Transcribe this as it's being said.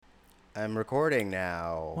I'm recording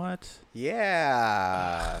now. What?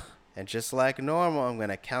 Yeah. And just like normal, I'm going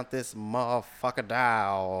to count this motherfucker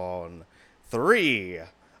down. 3,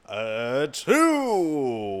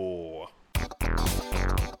 2.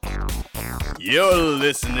 You're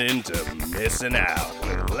listening to Missing Out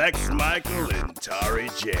with Lex Michael and Tari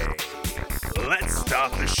J. Let's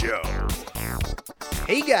start the show.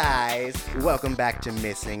 Hey guys, welcome back to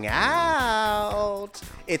Missing Out.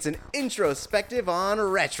 It's an introspective on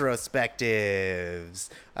retrospectives.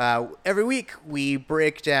 Every week we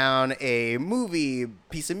break down a movie,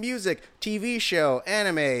 piece of music, TV show,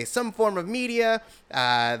 anime, some form of media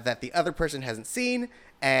that the other person hasn't seen,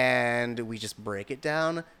 and we just break it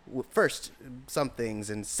down. First some things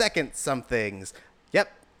and second some things.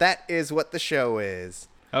 Yep, that is what the show is.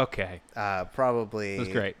 Okay. Probably. It was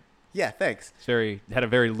great. Yeah, thanks. Had a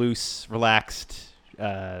very loose, relaxed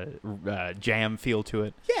jam feel to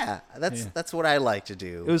it. Yeah, that's what I like to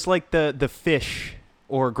do. It was like the Fish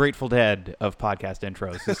or Grateful Dead of podcast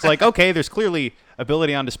intros. It's like, okay, there's clearly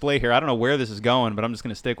ability on display here. I don't know where this is going, but I'm just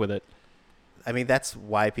going to stick with it. I mean, that's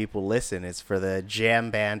why people listen, is for the jam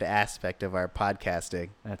band aspect of our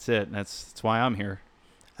podcasting. That's it. That's why I'm here.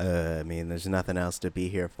 I mean, there's nothing else to be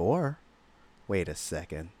here for. Wait a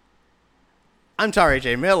second. I'm Tari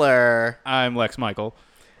J. Miller. I'm Lex Michael.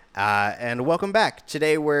 And welcome back.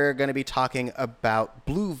 Today we're going to be talking about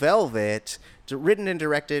Blue Velvet, written and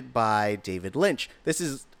directed by David Lynch. This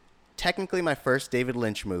is technically my first David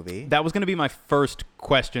Lynch movie. That was going to be my first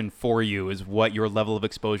question for you, is what your level of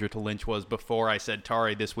exposure to Lynch was before I said,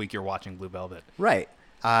 Tari, this week you're watching Blue Velvet. Right.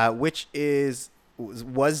 Which was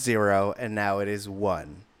 0, and now it is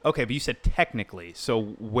 1. Okay, but you said technically,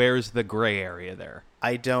 so where's the gray area there?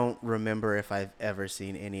 I don't remember if I've ever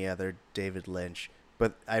seen any other David Lynch,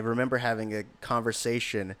 but I remember having a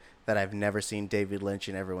conversation that I've never seen David Lynch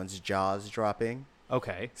and everyone's jaws dropping.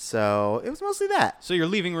 Okay. So it was mostly that. So you're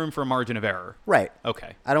leaving room for a margin of error. Right.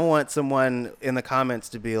 Okay. I don't want someone in the comments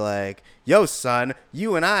to be like, yo, son,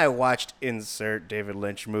 you and I watched insert David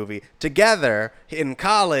Lynch movie together in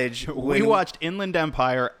college. We watched Inland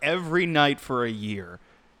Empire every night for a year.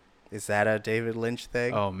 Is that a David Lynch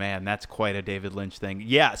thing? Oh man, that's quite a David Lynch thing.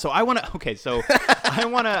 Yeah, so I want to I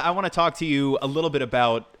want to talk to you a little bit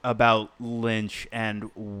about Lynch and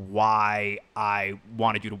why I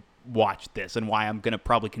wanted you to watch this and why I'm going to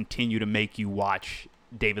probably continue to make you watch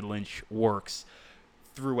David Lynch works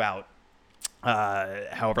throughout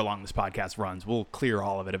however long this podcast runs. We'll clear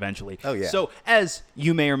all of it eventually. Oh, yeah. So, as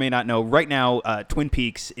you may or may not know, right now, Twin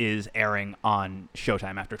Peaks is airing on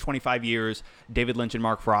Showtime. After 25 years, David Lynch and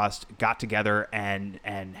Mark Frost got together and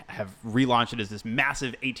have relaunched it as this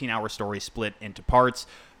massive 18-hour story split into parts.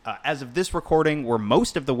 As of this recording, we're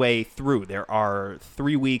most of the way through. There are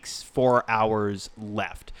 3 weeks, 4 hours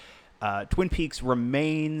left. Twin Peaks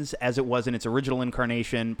remains, as it was in its original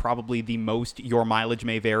incarnation, probably the most Your Mileage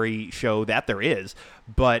May Vary show that there is,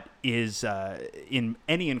 but is, in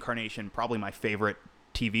any incarnation, probably my favorite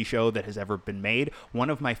TV show that has ever been made. One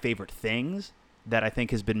of my favorite things that I think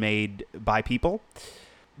has been made by people.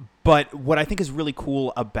 But what I think is really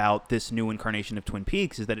cool about this new incarnation of Twin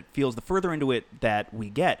Peaks is that it feels, the further into it that we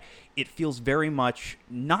get, it feels very much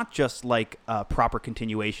not just like a proper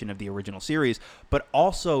continuation of the original series, but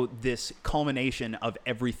also this culmination of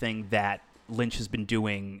everything that Lynch has been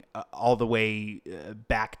doing all the way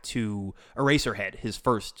back to Eraserhead, his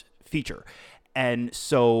first feature. And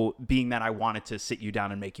so, being that I wanted to sit you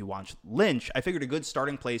down and make you watch Lynch, I figured a good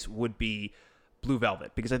starting place would be Blue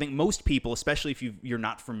Velvet, because I think most people, especially if you're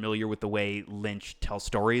not familiar with the way Lynch tells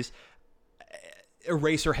stories,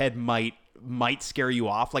 Eraserhead might scare you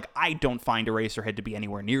off. Like, I don't find Eraserhead to be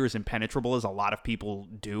anywhere near as impenetrable as a lot of people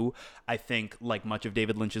do. I think, like much of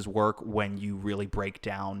David Lynch's work, when you really break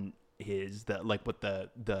down what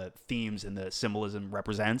the themes and the symbolism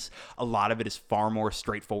represents, a lot of it is far more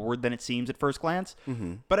straightforward than it seems at first glance.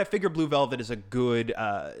 Mm-hmm. But I figure Blue Velvet is a good,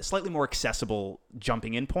 slightly more accessible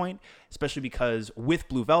jumping in point, especially because with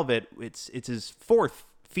Blue Velvet, it's his fourth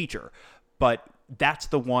feature, but that's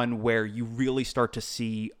the one where you really start to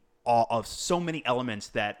see all of so many elements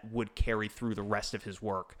that would carry through the rest of his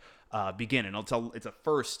work begin. And it's a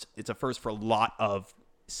first for a lot of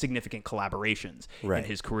significant collaborations in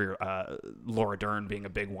his career, Laura Dern being a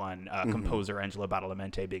big one, composer Angela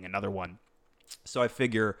Badalamenti being another one. So I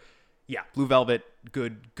figure, yeah, Blue Velvet,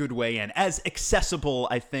 good way in. As accessible,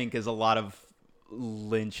 I think, as a lot of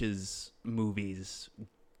Lynch's movies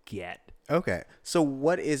get. Okay. So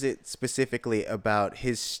what is it specifically about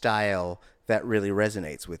his style that really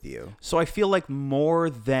resonates with you? So I feel like more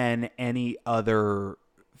than any other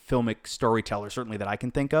filmic storyteller, certainly that I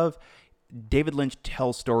can think of, David Lynch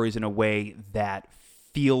tells stories in a way that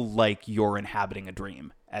feel like you're inhabiting a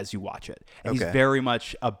dream as you watch it. And Okay. he's very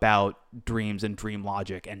much about dreams and dream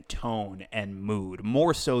logic and tone and mood,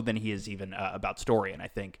 more so than he is even about story. And I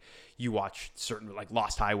think you watch certain like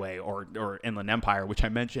Lost Highway or Inland Empire, which I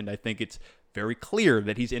mentioned, I think it's very clear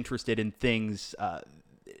that he's interested in things,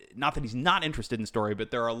 not that he's not interested in story, but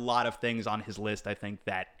there are a lot of things on his list, I think,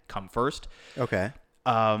 that come first. Okay.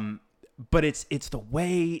 But it's the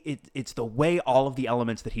way all of the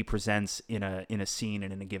elements that he presents in a scene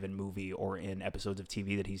and in a given movie or in episodes of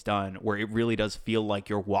TV that he's done, where it really does feel like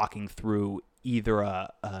you're walking through either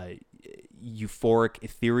a euphoric,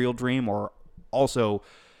 ethereal dream, or also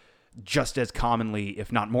just as commonly,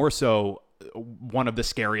 if not more so, one of the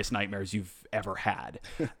scariest nightmares you've ever had.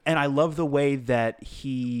 And I love the way that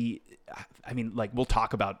we'll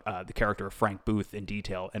talk about the character of Frank Booth in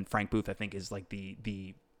detail, and Frank Booth, I think, is like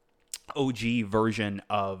the OG version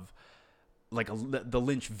of like the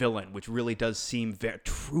Lynch villain, which really does seem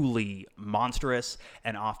truly monstrous,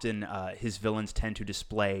 and often his villains tend to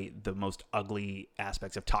display the most ugly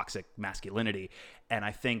aspects of toxic masculinity. And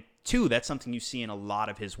I think, too, that's something you see in a lot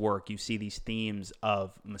of his work. You see these themes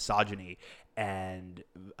of misogyny and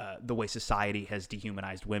the way society has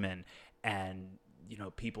dehumanized women, and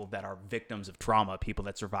people that are victims of trauma, people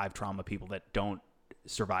that survive trauma, people that don't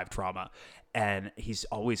survive trauma. And he's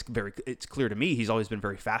always it's clear to me, he's always been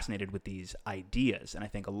very fascinated with these ideas. And I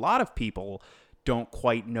think a lot of people don't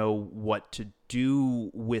quite know what to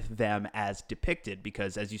do with them as depicted,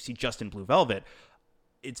 because as you see just in Blue Velvet,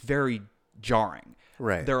 it's very jarring.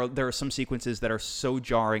 Right. There are some sequences that are so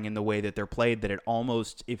jarring in the way that they're played that it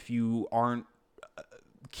almost, if you aren't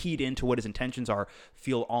keyed into what his intentions are,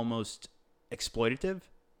 feel almost exploitative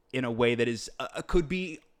in a way that is could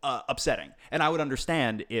be upsetting. And I would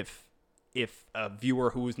understand if a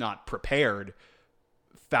viewer who was not prepared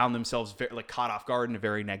found themselves caught off guard in a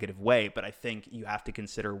very negative way. But I think you have to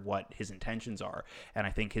consider what his intentions are. And I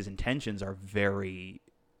think his intentions are very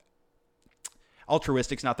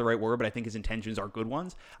altruistic's not the right word, but I think his intentions are good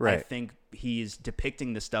ones. Right. I think he's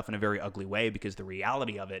depicting this stuff in a very ugly way because the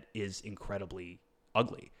reality of it is incredibly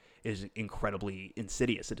ugly. It is incredibly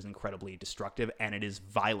insidious. It is incredibly destructive, and it is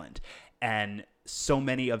violent. And so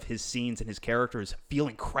many of his scenes and his characters feel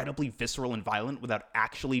incredibly visceral and violent without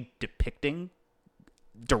actually depicting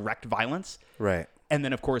direct violence. Right. And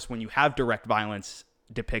then, of course, when you have direct violence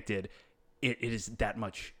depicted, it is that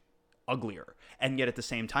much uglier. And yet at the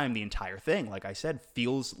same time, the entire thing, like I said,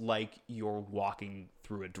 feels like you're walking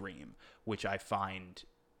through a dream, which I find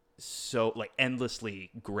so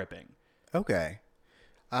endlessly gripping. Okay.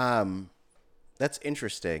 That's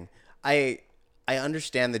interesting. I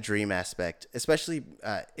understand the dream aspect, especially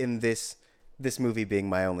in this movie being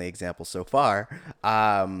my only example so far.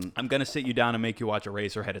 I'm gonna sit you down and make you watch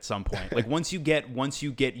Eraserhead at some point. Like once you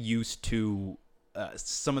get used to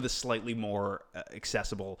some of the slightly more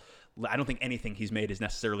accessible. I don't think anything he's made is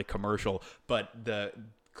necessarily commercial, but the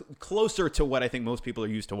closer to what I think most people are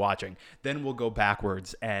used to watching, then we'll go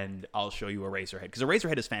backwards and I'll show you Eraserhead, because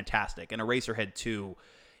Eraserhead is fantastic, and Eraserhead 2,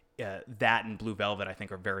 that and Blue Velvet, I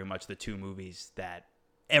think, are very much the two movies that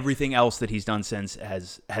everything else that he's done since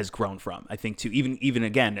has grown from. I think, too, even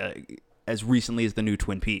again, as recently as the new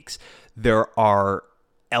Twin Peaks, there are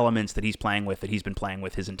elements that he's playing with that he's been playing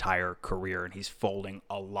with his entire career, and he's folding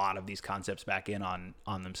a lot of these concepts back in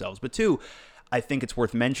on themselves. But two, I think it's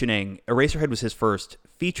worth mentioning, Eraserhead was his first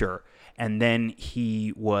feature, and then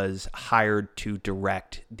he was hired to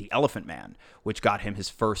direct The Elephant Man, which got him his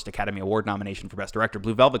first Academy Award nomination for Best Director.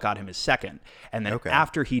 Blue Velvet got him his second. And then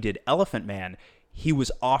after he did Elephant Man, he was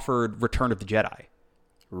offered Return of the Jedi.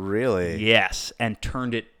 Really? Yes, and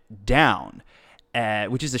turned it down.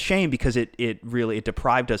 Which is a shame, because it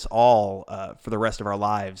deprived us all for the rest of our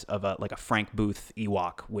lives of a Frank Booth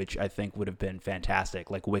Ewok, which I think would have been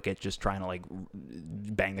fantastic. Like Wicket just trying to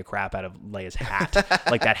bang the crap out of Leia's hat,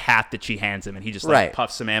 like that hat that she hands him, and he just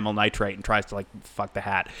puffs some amyl nitrate and tries to fuck the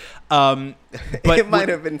hat. But it might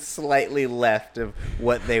have been slightly left of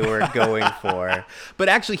what they were going for. But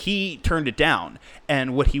actually, he turned it down,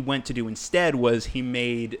 and what he went to do instead was he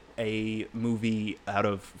made a movie out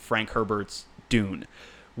of Frank Herbert's Dune,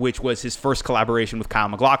 which was his first collaboration with Kyle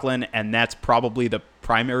MacLachlan, and that's probably the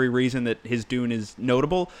primary reason that his Dune is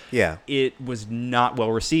notable. Yeah. It was not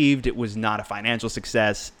well received. It was not a financial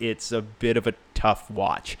success. It's a bit of a tough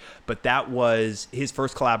watch. But that was his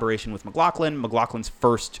first collaboration with MacLachlan, MacLachlan's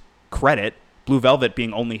first credit, Blue Velvet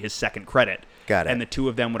being only his second credit. Got it. And the two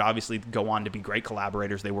of them would obviously go on to be great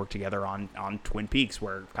collaborators. They worked together on Twin Peaks,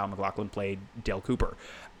 where Kyle MacLachlan played Dale Cooper.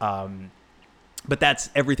 But that's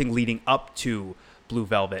everything leading up to Blue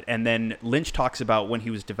Velvet. And then Lynch talks about when he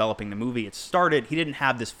was developing the movie, he didn't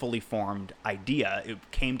have this fully formed idea. It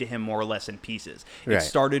came to him more or less in pieces. It Right.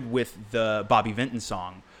 started with the Bobby Vinton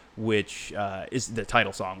song, which is the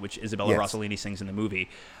title song, which Isabella Yes. Rossellini sings in the movie,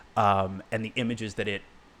 and the images that it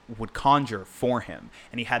would conjure for him.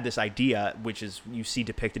 And he had this idea, which is you see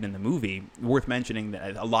depicted in the movie. Worth mentioning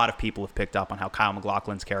that a lot of people have picked up on how Kyle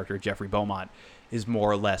MacLachlan's character, Jeffrey Beaumont, is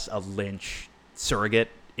more or less a Lynch surrogate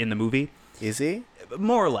in the movie. Is he?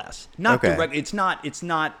 More or less, not Okay. direct. It's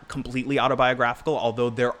not completely autobiographical, although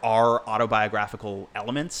there are autobiographical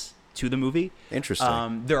elements to the movie.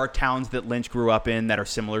 Interesting. There are towns that Lynch grew up in that are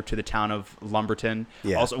similar to the town of Lumberton.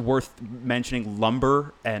 Yeah. Also worth mentioning,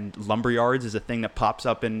 lumber and lumberyards is a thing that pops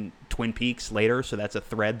up in Twin Peaks later, so that's a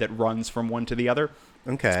thread that runs from one to the other.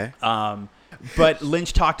 Okay. But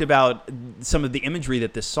Lynch talked about some of the imagery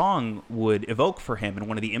that this song would evoke for him, and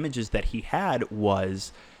one of the images that he had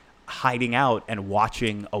was hiding out and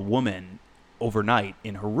watching a woman overnight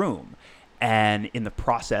in her room. And in the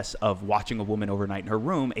process of watching a woman overnight in her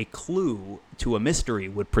room, a clue to a mystery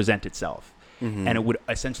would present itself. And it would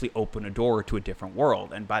essentially open a door to a different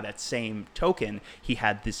world. And by that same token, he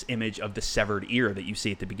had this image of the severed ear that you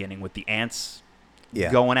see at the beginning with the ants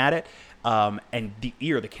going at it. And the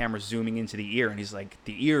ear, the camera's zooming into the ear, and he's like,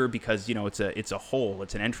 the ear, because, you know, it's a hole,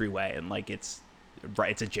 it's an entryway, and like it's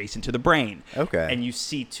adjacent to the brain. Okay. And you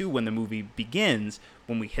see too, when the movie begins,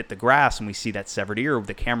 when we hit the grass and we see that severed ear,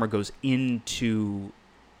 the camera goes into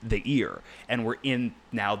the ear, and we're in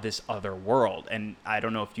now this other world. And I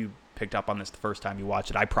don't know if you picked up on this the first time you watched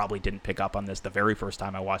it. I probably didn't pick up on this the very first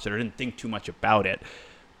time I watched it. I didn't think too much about it.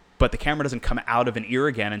 But the camera doesn't come out of an ear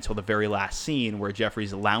again until the very last scene, where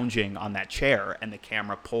Jeffrey's lounging on that chair and the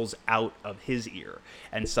camera pulls out of his ear.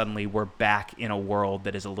 And suddenly we're back in a world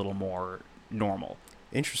that is a little more normal.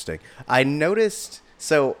 Interesting. I noticed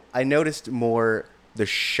more the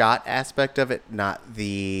shot aspect of it, not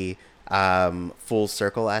the full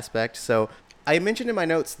circle aspect. So I mentioned in my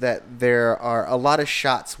notes that there are a lot of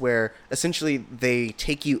shots where essentially they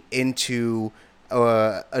take you into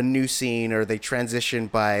a new scene, or they transition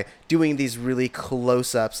by doing these really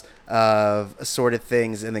close-ups of assorted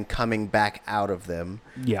things and then coming back out of them.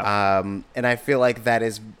 Yeah. And I feel like that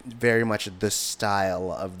is very much the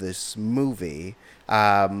style of this movie.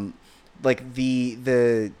 Like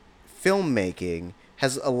the filmmaking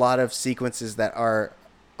has a lot of sequences that are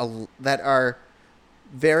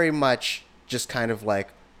very much just kind of like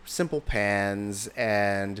simple pans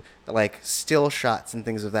and like still shots and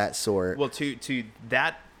things of that sort. Well, to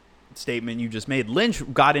that statement you just made, Lynch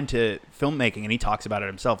got into filmmaking, and he talks about it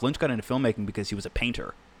himself. Lynch got into filmmaking because he was a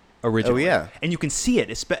painter originally. Oh, yeah. And you can see it,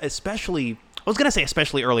 especially, I was going to say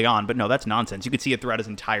especially early on, but no, that's nonsense. You could see it throughout his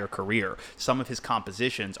entire career. Some of his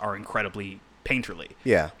compositions are incredibly painterly.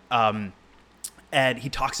 Yeah. And he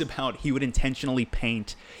talks about he would intentionally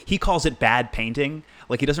paint. He calls it bad painting.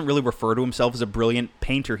 Like, he doesn't really refer to himself as a brilliant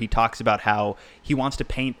painter. He talks about how he wants to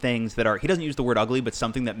paint things that are, he doesn't use the word ugly, but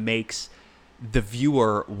something that makes the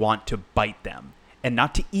viewer want to bite them, and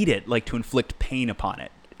not to eat it, like to inflict pain upon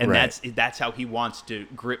it. And Right. that's how he wants to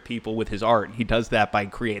grip people with his art. And he does that by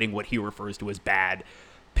creating what he refers to as bad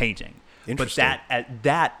painting. But Interesting.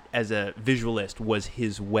 that as a visualist was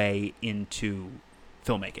his way into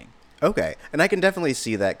filmmaking. Okay, and I can definitely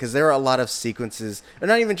see that, because there are a lot of sequences, or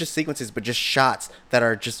not even just sequences, but just shots that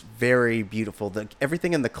are just very beautiful.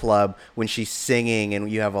 Everything in the club, when she's singing and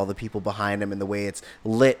you have all the people behind him, and the way it's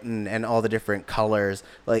lit and all the different colors,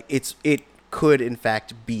 like it could in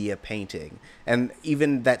fact be a painting. And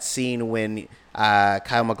even that scene when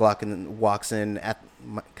Kyle MacLachlan walks in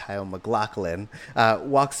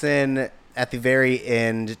at the very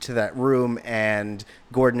end to that room, and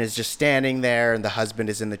Gordon is just standing there and the husband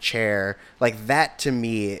is in the chair, like that to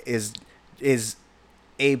me is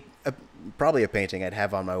a probably a painting I'd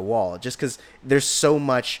have on my wall, just because there's so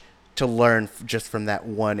much to learn just from that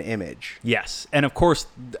one image. Yes. And of course,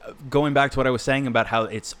 going back to what I was saying about how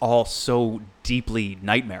it's all so deeply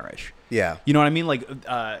nightmarish. Yeah. You know what I mean? Like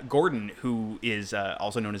Gordon, who is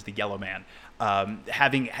also known as the Yellow Man,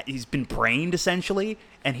 he's been brained essentially,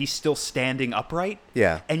 and he's still standing upright.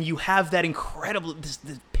 Yeah. And you have that incredible, this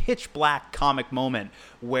pitch black comic moment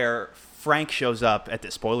where Frank shows up at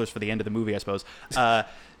the, spoilers for the end of the movie, I suppose.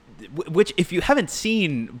 Which, if you haven't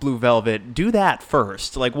seen Blue Velvet, do that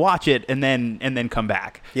first. Like, watch it and then come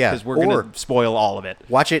back. Yeah. Because we're going to spoil all of it.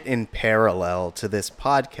 Watch it in parallel to this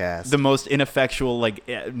podcast. The most ineffectual, like,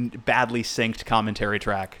 badly synced commentary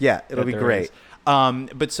track. Yeah, it'll be great. Is.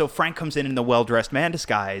 But so Frank comes in the well-dressed man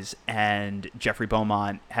disguise, and Jeffrey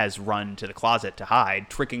Beaumont has run to the closet to hide,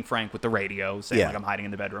 tricking Frank with the radio, saying, Yeah. like, I'm hiding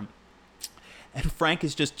in the bedroom. and Frank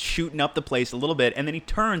is just shooting up the place a little bit, and then he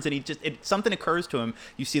turns and something occurs to him.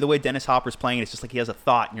 You see the way Dennis Hopper's playing it, it's just like he has a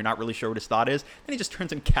thought, and you're not really sure what his thought is. Then he just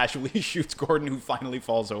turns and casually shoots Gordon, who finally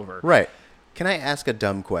falls over. Right. Can I ask a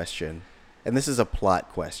dumb question? And this is a plot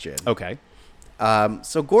question. Okay.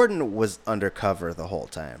 So Gordon was undercover the whole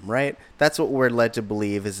time, right? That's what we're led to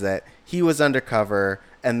believe, is that he was undercover,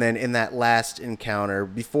 and then in that last encounter,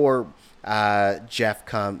 before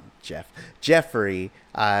Jeffrey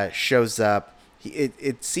shows up,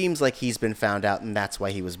 it seems like he's been found out, and that's why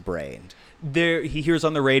he was brained. He hears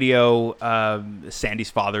on the radio Sandy's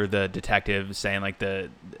father, the detective, saying like the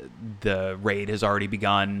raid has already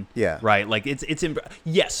begun. Yeah. Right. Like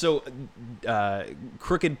yes. So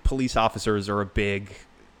crooked police officers are a big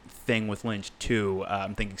thing with Lynch too.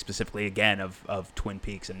 I'm thinking specifically again of Twin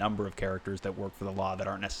Peaks, a number of characters that work for the law that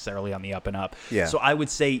aren't necessarily on the up and up. Yeah. So I would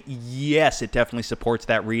say yes, it definitely supports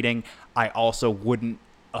that reading. I also wouldn't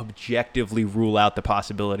objectively rule out the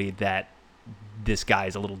possibility that this guy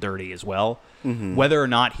is a little dirty as well. Mm-hmm. Whether or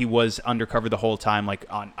not he was undercover the whole time, like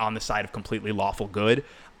on the side of completely lawful good,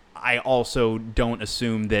 I also don't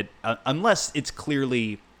assume that unless it's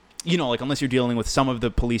clearly, like unless you're dealing with some of the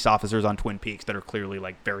police officers on Twin Peaks that are clearly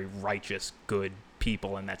like very righteous, good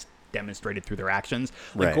people, and that's demonstrated through their actions.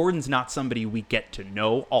 Like right. Gordon's not somebody we get to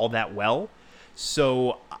know all that well.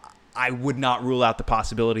 So I would not rule out the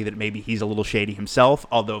possibility that maybe he's a little shady himself,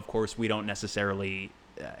 although of course we don't necessarily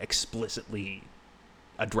explicitly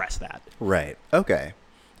address that. Right. Okay.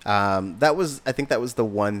 I think that was the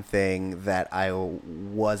one thing that I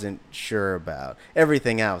wasn't sure about.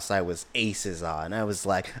 Everything else I was aces on. I was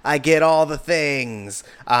like, I get all the things.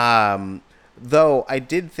 Though I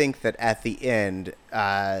did think that at the end,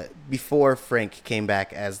 before Frank came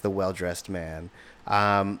back as the well-dressed man,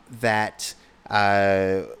 that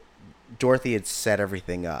Dorothy had set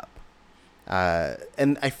everything up.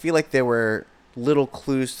 And I feel like there were little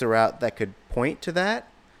clues throughout that could point to that,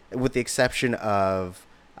 with the exception of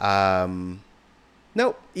even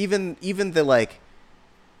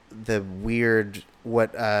the weird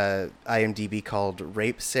what IMDb called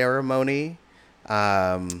rape ceremony.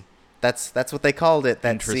 That's what they called it.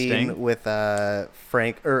 That scene with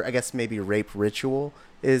Frank, or I guess maybe rape ritual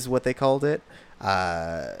is what they called it,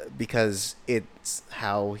 because it's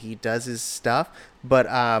how he does his stuff. But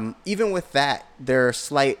even with that, there are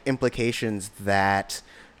slight implications that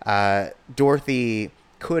Dorothy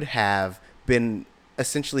could have been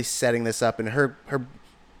essentially setting this up, and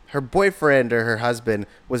her boyfriend or her husband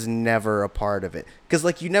was never a part of it. Because,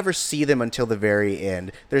 like, you never see them until the very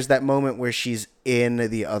end. There's that moment where she's in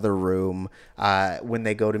the other room when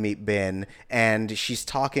they go to meet Ben, and she's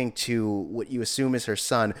talking to what you assume is her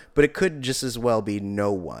son, but it could just as well be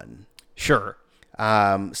no one. Sure.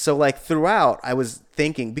 So, like, throughout, I was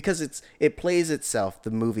thinking, because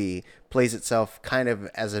the movie plays itself kind of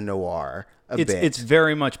as a noir a bit. It's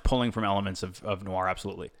very much pulling from elements of noir,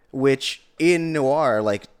 absolutely. Which, in noir,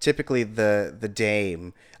 like, typically the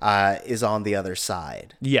dame is on the other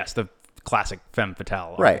side. Yes, the classic femme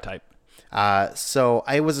fatale archetype. Right. So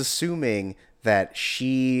I was assuming that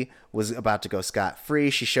she was about to go scot-free.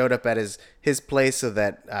 She showed up at his place so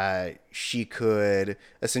that she could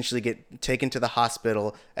essentially get taken to the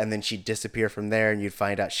hospital, and then she'd disappear from there, and you'd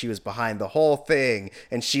find out she was behind the whole thing,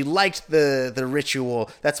 and she liked the ritual.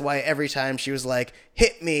 That's why every time she was like,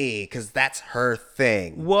 hit me, because that's her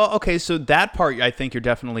thing. Well, okay, so that part, I think you're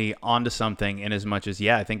definitely onto something, in as much as,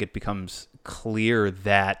 yeah, I think it becomes clear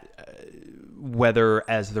that whether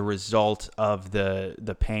as the result of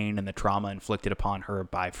the pain and the trauma inflicted upon her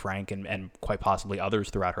by Frank and quite possibly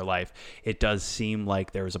others throughout her life, it does seem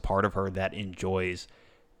like there is a part of her that enjoys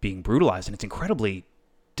being brutalized, and it's incredibly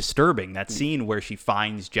disturbing. That scene where she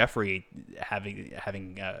finds Jeffrey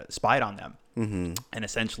having spied on them, mm-hmm. and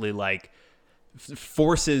essentially like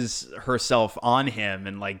forces herself on him,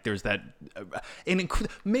 and like there's that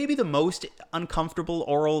maybe the most uncomfortable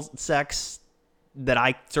oral sex that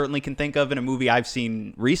I certainly can think of in a movie I've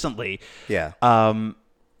seen recently. Yeah.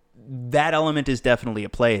 That element is definitely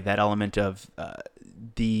at play. That element of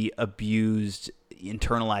the abused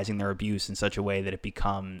internalizing their abuse in such a way that it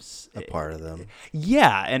becomes a part of them.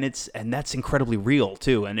 Yeah, and that's incredibly real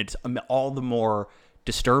too, and it's all the more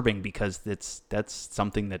disturbing because that's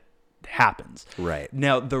something that happens. Right.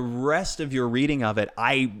 Now, the rest of your reading of it,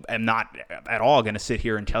 I am not at all going to sit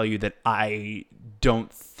here and tell you that I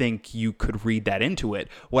don't think you could read that into it.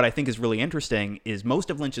 What I think is really interesting is most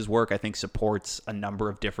of Lynch's work, I think, supports a number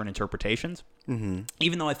of different interpretations. Mm-hmm.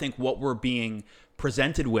 Even though I think what we're being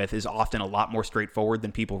presented with is often a lot more straightforward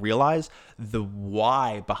than people realize, the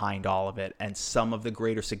why behind all of it and some of the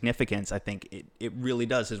greater significance, I think it really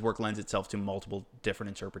does. His work lends itself to multiple different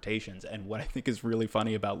interpretations. And what I think is really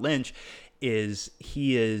funny about Lynch is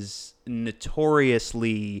he is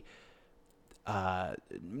notoriously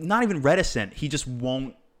not even reticent. He just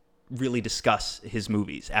won't really discuss his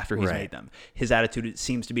movies after he's made them. His attitude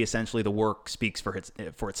seems to be essentially the work speaks for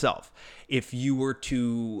itself. If you were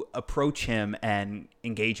to approach him and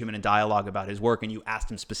engage him in a dialogue about his work and you asked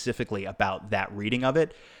him specifically about that reading of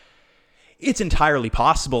it, it's entirely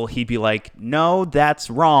possible he'd be like, no, that's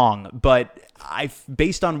wrong. But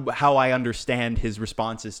based on how I understand his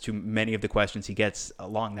responses to many of the questions he gets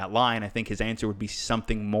along that line, I think his answer would be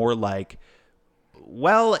something more like,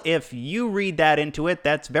 well, if you read that into it,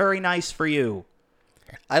 that's very nice for you.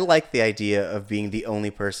 I like the idea of being the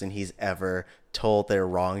only person he's ever told they're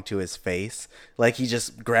wrong to his face. Like, he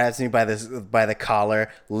just grabs me by the collar,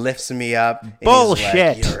 lifts me up. And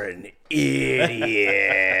Bullshit. He's like, you're an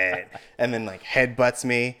idiot. And then, like, headbutts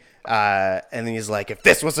me. And then he's like, if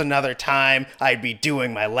this was another time, I'd be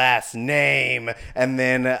doing my last name. And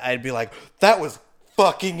then I'd be like, that was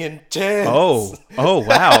fucking intense. Oh,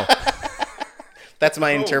 wow. That's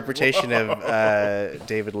my interpretation of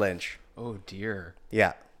David Lynch. Oh, dear.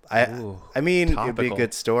 Yeah. I mean, it'd be a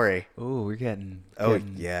good story. Oh, we're getting.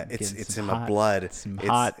 Yeah. It's in my blood. Some It's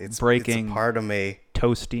hot, breaking, it's a part of me.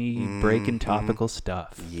 toasty, breaking topical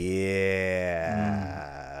stuff. Yeah.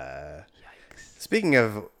 Speaking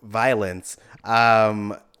of violence,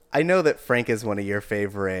 I know that Frank is one of your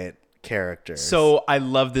favorite characters. So I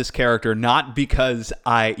love this character, not because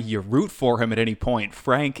you root for him at any point.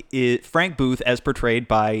 Frank Booth, as portrayed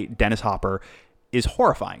by Dennis Hopper, is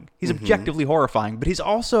horrifying. He's objectively horrifying, but he's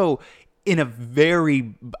also, in a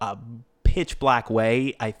very pitch black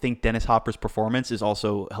way, I think Dennis Hopper's performance is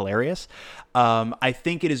also hilarious. I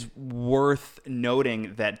think it is worth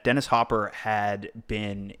noting that Dennis Hopper had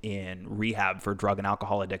been in rehab for drug and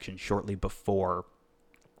alcohol addiction shortly before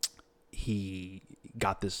he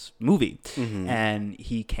got this movie. And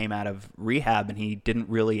he came out of rehab and he didn't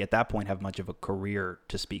really at that point have much of a career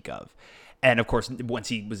to speak of. And of course, once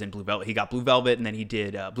he was in Blue Velvet, he got Blue Velvet, and then he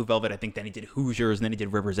did Blue Velvet. I think then he did Hoosiers, and then he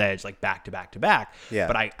did River's Edge, like back to back to back. Yeah.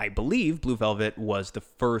 But I believe Blue Velvet was the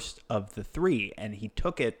first of the three, and he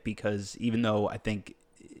took it because even though I think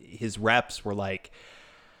his reps were like,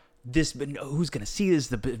 this, but who's going to see this?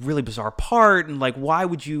 The really bizarre part, and like, why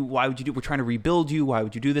would you do? We're trying to rebuild you. Why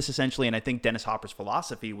would you do this? Essentially, and I think Dennis Hopper's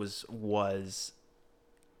philosophy was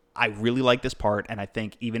I really like this part, and I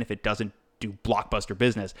think even if it doesn't do blockbuster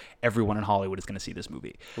business, everyone in Hollywood is going to see this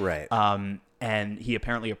movie. Right. And he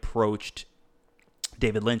apparently approached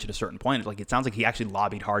David Lynch at a certain point. Like, it sounds like he actually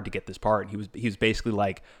lobbied hard to get this part. And he was basically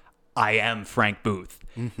like, I am Frank Booth.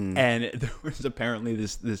 And there was apparently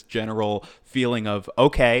this general feeling of,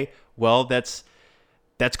 okay, well, that's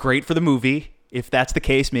great for the movie. If that's the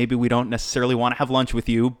case, maybe we don't necessarily want to have lunch with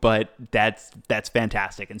you, but that's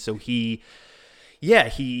fantastic. And so he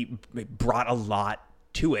brought a lot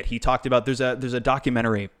to it. He talked about there's a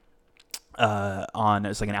documentary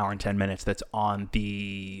it's like an hour and 10 minutes that's on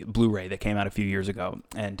the Blu-ray that came out a few years ago,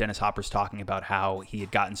 and Dennis Hopper's talking about how he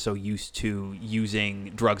had gotten so used to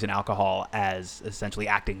using drugs and alcohol as essentially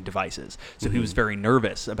acting devices. So he was very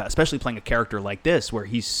nervous about especially playing a character like this where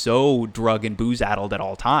he's so drug and booze addled at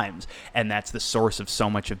all times, and that's the source of so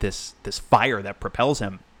much of this fire that propels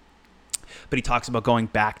him. But he talks about going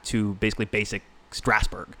back to basically basic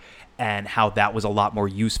Strasbourg and how that was a lot more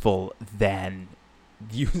useful than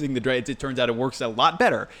using the drugs. It turns out it works a lot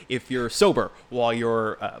better if you're sober while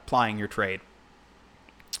you're plying your trade.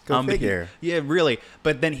 Go figure. Yeah, really.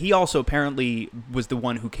 But then he also apparently was the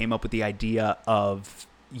one who came up with the idea of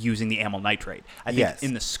using the amyl nitrate. I think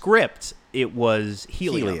in the script it was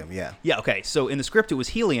helium. Helium, yeah. Yeah, okay. So in the script it was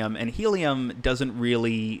helium, and helium doesn't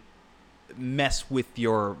really mess with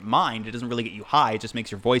your mind. It doesn't really get you high. It just makes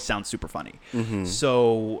your voice sound super funny.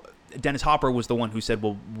 So Dennis Hopper was the one who said,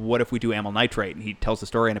 well, what if we do amyl nitrate? And he tells the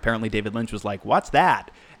story, and apparently David Lynch was like, what's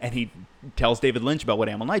that? And he tells David Lynch about what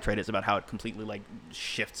amyl nitrate is, about how it completely like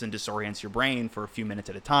shifts and disorients your brain for a few minutes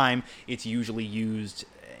at a time. It's usually used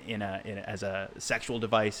as a sexual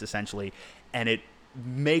device, essentially, and it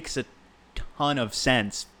makes a ton of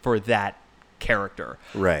sense for that character.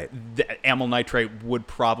 Right. The amyl nitrate would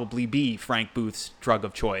probably be Frank Booth's drug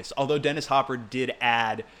of choice. Although Dennis Hopper did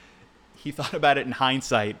add, he thought about it in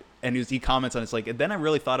hindsight, and he comments on it, it's like, and then I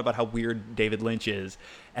really thought about how weird David Lynch is,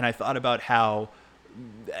 and I thought about how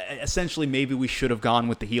essentially maybe we should have gone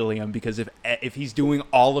with the helium, because if he's doing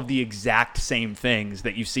all of the exact same things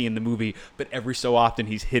that you see in the movie, but every so often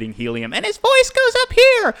he's hitting helium and his voice goes up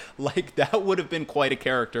here, like that would have been quite a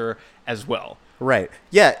character as well. Right.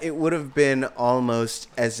 Yeah, it would have been almost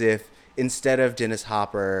as if instead of Dennis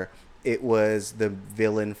Hopper, it was the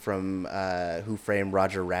villain from Who Framed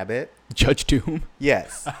Roger Rabbit. Judge Doom.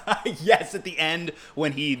 Yes. Yes, at the end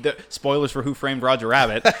when spoilers for Who Framed Roger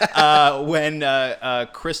Rabbit, when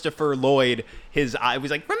Christopher Lloyd, his eye was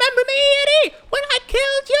like, "Remember me, Eddie, when I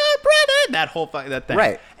killed your brother?" That thing.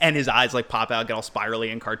 Right. And his eyes like pop out, get all spirally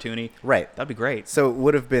and cartoony. Right. That'd be great. So it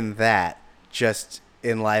would have been that just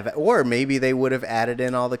in live, or maybe they would have added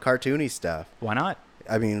in all the cartoony stuff. Why not?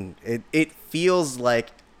 I mean, it feels like,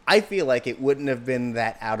 I feel like it wouldn't have been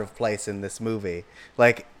that out of place in this movie.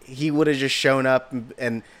 Like, he would have just shown up,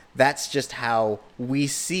 and that's just how we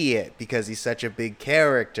see it because he's such a big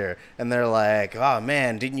character. And they're like, "Oh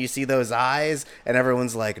man, didn't you see those eyes?" And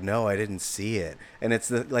everyone's like, "No, I didn't see it." And it's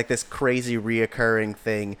like this crazy reoccurring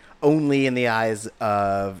thing only in the eyes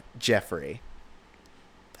of Jeffrey.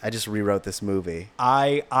 I just rewrote this movie.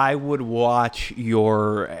 I would watch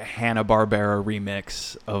your Hanna-Barbera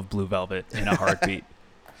remix of Blue Velvet in a heartbeat.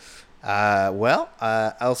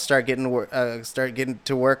 I'll start getting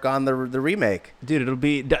to work on the remake. Dude, it'll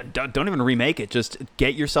be, don't even remake it. Just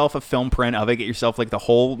get yourself a film print of it. Get yourself like the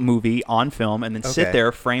whole movie on film, and then sit Okay.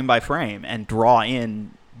 there frame by frame and draw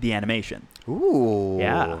in the animation. Ooh.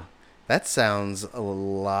 Yeah. That sounds a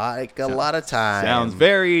lot of time. Sounds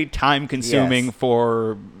very time consuming Yes.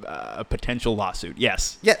 for a potential lawsuit.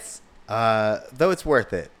 Yes. Yes. Though it's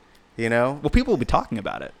worth it. You know? Well, people will be talking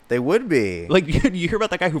about it. They would be. Like, you hear about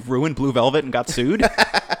that guy who ruined Blue Velvet and got sued?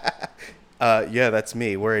 Yeah, that's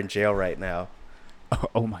me. We're in jail right now.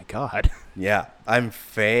 Oh my God. Yeah. I'm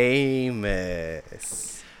famous.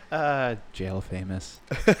 Jail famous.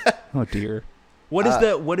 Oh dear. What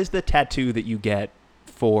is the tattoo that you get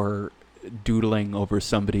for doodling over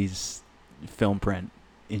somebody's film print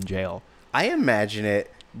in jail? I imagine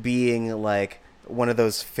it being like one of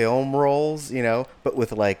those film rolls, you know, but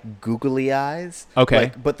with like googly eyes.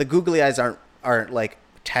 Okay. But the googly eyes aren't like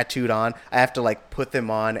tattooed on. I have to like put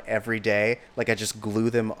them on every day. Like I just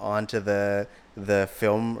glue them onto the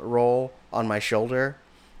film roll on my shoulder.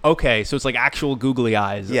 Okay, so it's like actual googly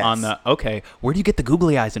eyes Yes. on the. Okay, where do you get the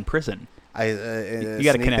googly eyes in prison? I You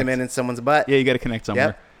gotta sneak connect. them in someone's butt. Yeah, you got to connect somewhere.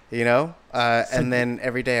 Yep. You know, and then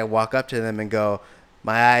every day I walk up to them and go,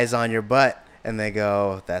 "My eyes on your butt," and they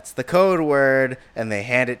go, "That's the code word," and they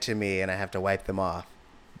hand it to me, and I have to wipe them off.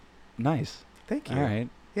 Nice. Thank you. All right.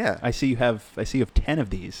 Yeah. I see you have 10 of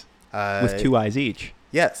these with 2 eyes each.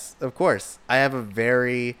 Yes, of course. I have a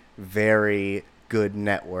very, very good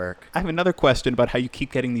network. I have another question about how you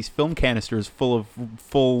keep getting these film canisters full of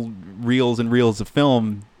full reels and reels of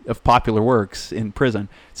film of popular works in prison.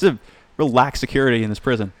 It's a real lack security in this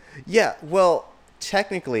prison. Yeah, well,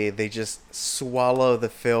 technically, they just swallow the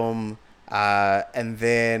film, and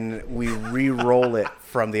then we re-roll it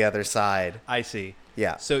from the other side. I see.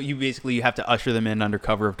 Yeah. So you have to usher them in under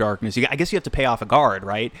cover of darkness. I guess you have to pay off a guard,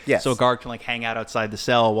 right? Yes. So a guard can like hang out outside the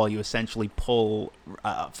cell while you essentially pull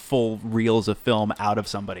full reels of film out of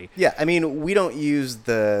somebody. Yeah, I mean, we don't use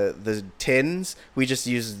the tins. We just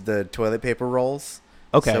use the toilet paper rolls.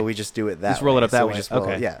 Okay. So we just do it that Just roll it way. up that So we way. just roll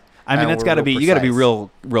Okay. it, yeah. I mean, that's got to be, you got to be precise.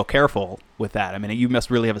 real careful with that. I mean, you must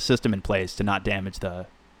really have a system in place to not damage the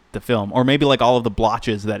film, or maybe like all of the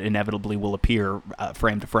blotches that inevitably will appear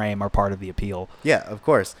frame to frame are part of the appeal. Yeah, of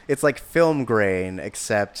course. It's like film grain,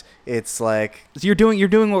 except it's like, So you're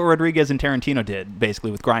doing what Rodriguez and Tarantino did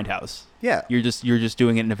basically with Grindhouse. yeah, You're just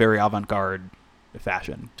doing it in a very avant-garde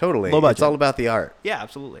fashion. totally. Low budget. It's all about the art. Yeah,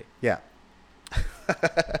 absolutely. Yeah.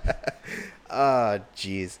 Oh,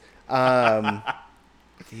 jeez.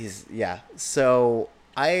 Yeah. So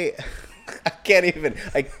I can't even.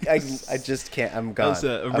 I just can't. I'm gone.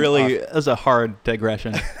 That was a hard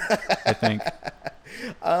digression, I think.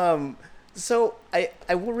 So I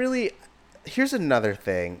will really. Here's another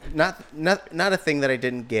thing. Not a thing that I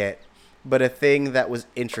didn't get, but a thing that was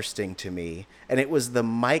interesting to me, and it was the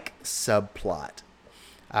Mike subplot.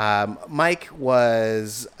 Mike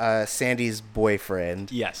was Sandy's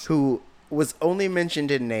boyfriend. Yes. Who was only mentioned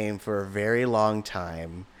in name for a very long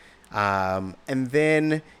time. And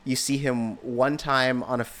then you see him one time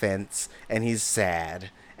on a fence and he's sad.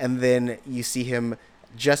 And then you see him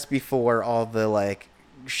just before all the like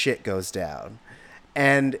shit goes down.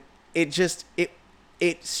 And it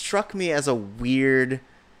struck me as a weird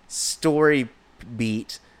story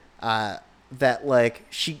beat, that like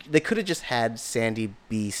they could have just had Sandy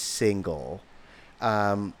be single.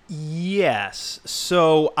 Yes.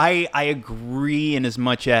 So I agree in as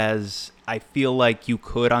much as I feel like you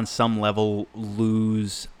could on some level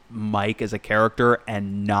lose Mike as a character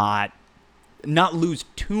and not lose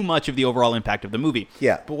too much of the overall impact of the movie.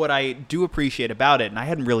 Yeah. But what I do appreciate about it, and I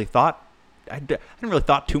hadn't really thought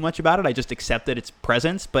too much about it. I just accepted its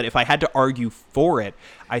presence. But if I had to argue for it,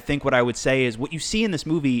 I think what I would say is what you see in this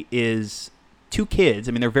movie is two kids.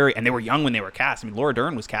 I mean, they were young when they were cast. I mean, Laura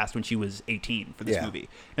Dern was cast when she was 18 for this movie.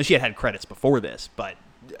 And she had credits before this, but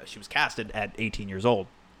she was casted at 18 years old.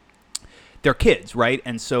 They're kids, right?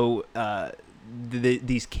 And so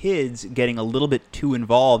these kids getting a little bit too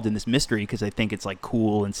involved in this mystery because they think it's like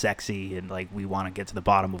cool and sexy and like we want to get to the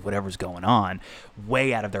bottom of whatever's going on,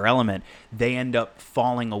 way out of their element, they end up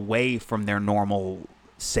falling away from their normal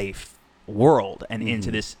safe world and into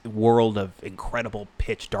this world of incredible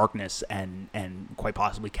pitch darkness and quite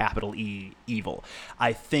possibly capital E evil.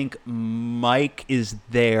 I think Mike is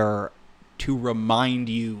there to remind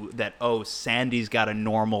you that, oh, Sandy's got a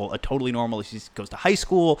totally normal, she goes to high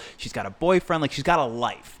school, she's got a boyfriend, like she's got a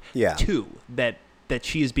life too that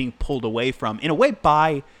she is being pulled away from in a way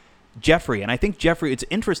by Jeffrey. And I think Jeffrey, it's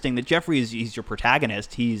interesting that Jeffrey he's your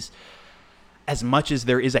protagonist. He's, as much as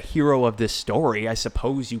there is a hero of this story, I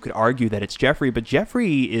suppose you could argue that it's Jeffrey, but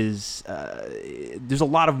Jeffrey is, there's a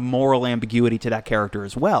lot of moral ambiguity to that character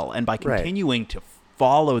as well. And by continuing to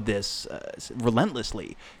follow this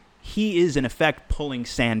relentlessly, he is in effect pulling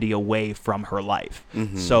Sandy away from her life.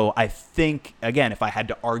 So I think, again, if I had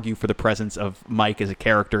to argue for the presence of Mike as a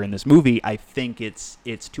character in this movie, I think it's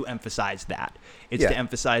to emphasize that. It's to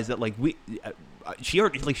emphasize that like she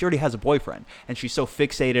already has a boyfriend, and she's so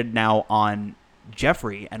fixated now on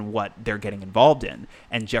Jeffrey and what they're getting involved in,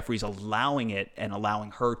 and Jeffrey's allowing it and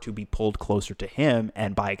allowing her to be pulled closer to him,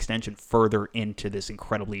 and by extension further into this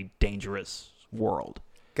incredibly dangerous world.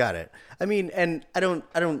 Got it. I mean, and I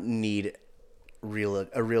don't need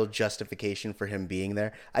a real justification for him being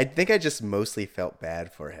there. I think I just mostly felt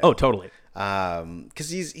bad for him. Oh, totally. Because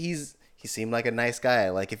he seemed like a nice guy.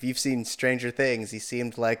 Like if you've seen Stranger Things, he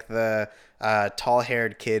seemed like the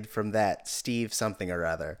tall-haired kid from that Steve something or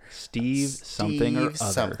other. Steve something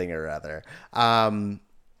or other. And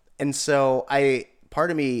so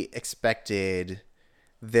part of me expected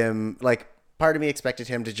him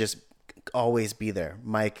to just always be there,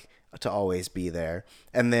 Mike to always be there,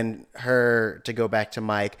 and then her to go back to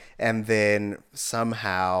Mike, and then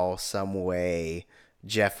somehow, some way,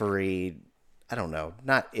 Jeffrey, I don't know,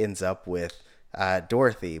 not ends up with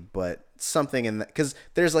Dorothy, but something in that, because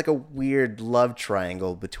there's like a weird love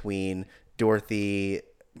triangle between Dorothy,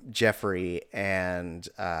 Jeffrey, and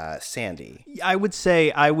Sandy. I would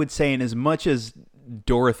say in as much as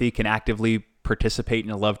Dorothy can actively participate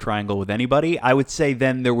in a love triangle with anybody, I would say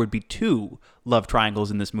then there would be two love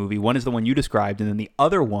triangles in this movie. One is the one you described, and then the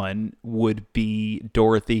other one would be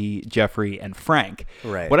Dorothy, Jeffrey, and Frank.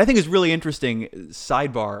 Right. What I think is really interesting,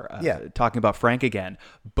 sidebar, talking about Frank again,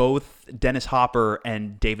 both Dennis Hopper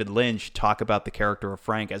and David Lynch talk about the character of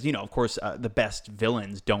Frank as, of course, the best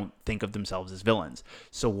villains don't think of themselves as villains.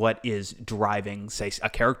 So what is driving, say, a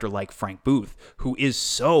character like Frank Booth, who is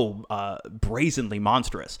so brazenly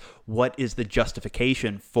monstrous? What is the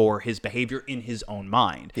justification for his behavior in his own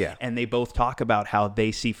mind? Yeah. And they both talk about how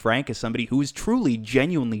they see Frank as somebody who is truly,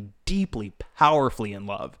 genuinely, deeply, powerfully in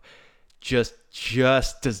love, just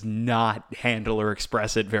does not handle or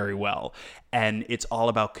express it very well. And it's all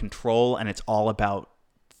about control, and it's all about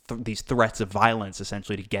these threats of violence,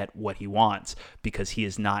 essentially, to get what he wants, because he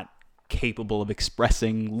is not capable of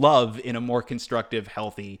expressing love in a more constructive,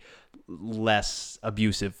 healthy, less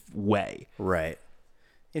abusive way. Right.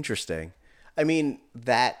 Interesting. I mean,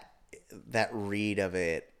 that read of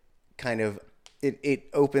it kind of it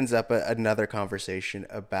opens up another conversation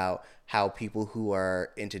about how people who are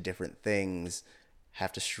into different things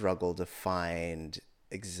have to struggle to find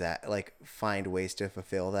ways to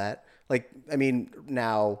fulfill that. Like, I mean,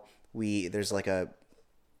 now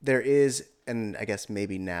there is, and I guess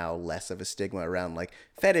maybe now less of a stigma around like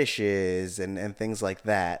fetishes and things like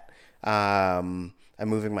that. I'm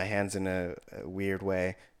moving my hands in a weird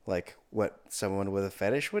way, like what someone with a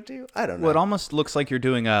fetish would do. I don't know. Well, it almost looks like you're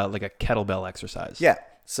doing a kettlebell exercise. Yeah.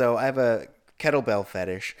 So I have a kettlebell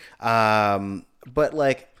fetish. But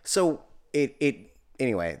like, so it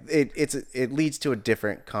leads to a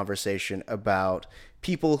different conversation about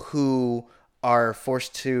people who are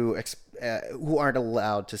forced to who aren't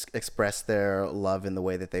allowed to express their love in the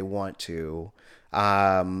way that they want to.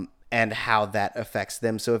 And how that affects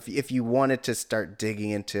them. So if you wanted to start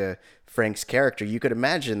digging into Frank's character, you could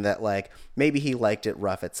imagine that like maybe he liked it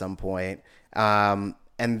rough at some point, and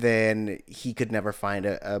and then he could never find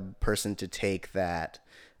a person to take that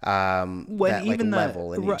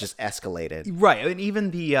level, and he just escalated. Right, and even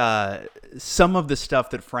the some of the stuff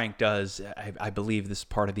that Frank does, I believe this is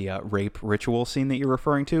part of the rape ritual scene that you're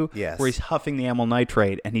referring to, yes, where he's huffing the amyl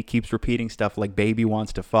nitrate and he keeps repeating stuff like "baby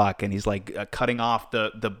wants to fuck," and he's like cutting off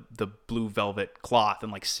the blue velvet cloth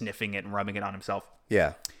and like sniffing it and rubbing it on himself.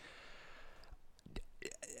 Yeah.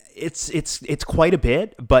 It's quite a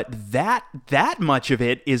bit, but that much of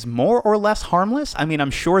it is more or less harmless. I mean,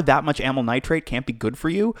 I'm sure that much amyl nitrate can't be good for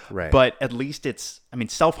you, right? But at least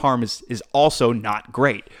self-harm is also not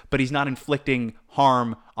great, but he's not inflicting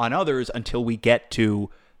harm on others until we get to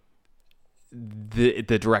the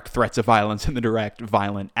direct threats of violence and the direct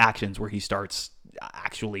violent actions where he starts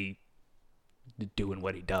actually doing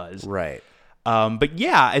what he does. Right. But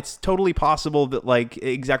yeah, it's totally possible that, like,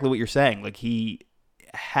 exactly what you're saying, like he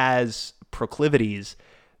has proclivities,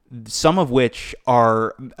 some of which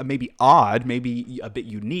are maybe odd, maybe a bit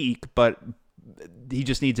unique, but he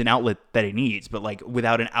just needs an outlet that he needs. But like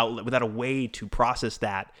without an outlet, without a way to process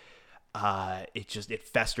that, it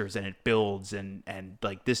festers and it builds, and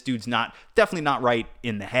like this dude's definitely not right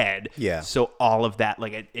in the head. Yeah. So all of that,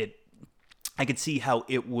 like I could see how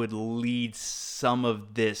it would lead some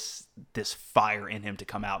of this fire in him to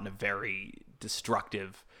come out in a very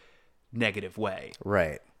destructive, negative way.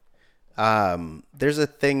 Right. There's a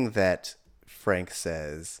thing that Frank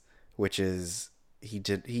says, which is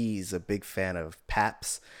he's a big fan of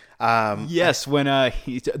Pabst. Yes, when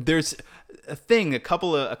there's a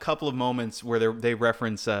couple of moments where they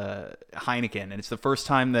reference Heineken, and it's the first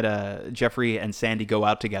time that Jeffrey and Sandy go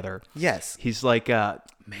out together. Yes. He's like,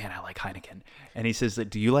 man, I like Heineken. And he says,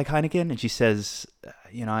 do you like Heineken? And she says,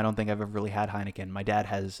 I don't think I've ever really had Heineken. My dad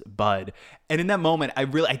has Bud. And in that moment, I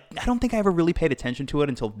don't think I ever really paid attention to it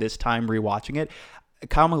until this time rewatching it.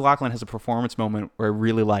 Kyle MacLachlan has a performance moment where I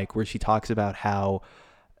really like, where she talks about how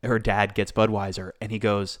her dad gets Budweiser, and he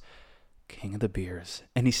goes, "King of the beers,"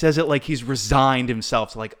 and he says it like he's resigned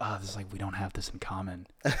himself to like, this is like, we don't have this in common.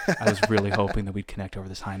 I was really hoping that we'd connect over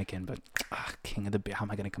this Heineken, but King of the beer, how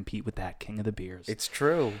am I going to compete with that? King of the beers. It's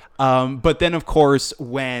true. But then of course,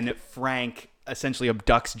 when Frank essentially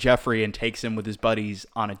abducts Jeffrey and takes him with his buddies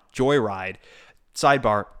on a joyride,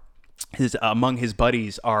 sidebar, among his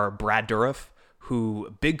buddies are Brad Dourif,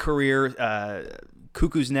 who big career,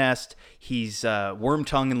 Cuckoo's Nest. He's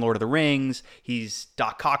Wormtongue in Lord of the Rings. He's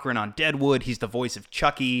Doc Cochran on Deadwood. He's the voice of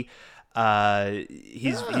Chucky.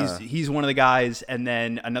 He's one of the guys, and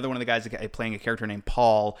then another one of the guys playing a character named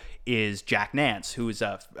Paul is Jack Nance, who is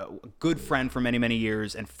a good friend for many, many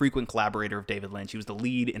years and frequent collaborator of David Lynch. He was the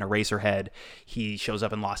lead in Eraserhead. He shows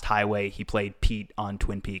up in Lost Highway. He played Pete on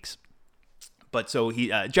Twin Peaks. But so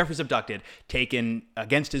Jeffrey's abducted, taken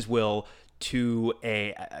against his will to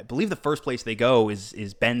I believe the first place they go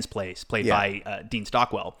is Ben's place, played by Dean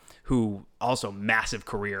Stockwell, who also massive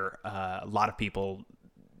career. A lot of people,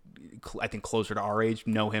 I think closer to our age,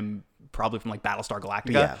 know him probably from like Battlestar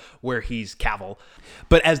Galactica, where he's Cavill.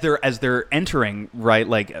 But as they're entering, right,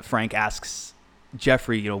 like Frank asks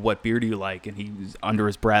Jeffrey, what beer do you like? And he's under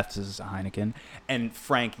his breath says Heineken, and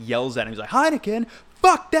Frank yells at him. He's like, Heineken,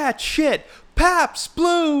 fuck that shit, Pabst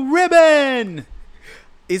Blue Ribbon.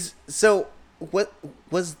 So what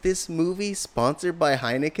was this movie sponsored by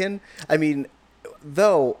Heineken? I mean,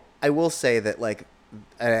 though I will say that, like,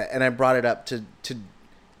 and I brought it up to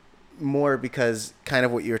more because kind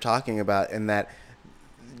of what you were talking about, and that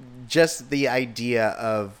just the idea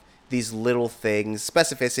of these little things,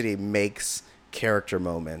 specificity makes character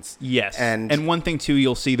moments. Yes. And one thing too,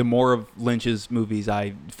 you'll see the more of Lynch's movies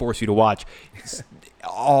I force you to watch,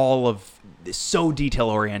 all of so detail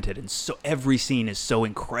oriented, and so every scene is so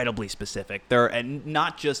incredibly specific. And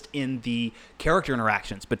not just in the character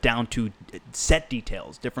interactions, but down to set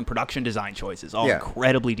details, different production design choices, all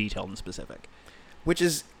incredibly detailed and specific. Which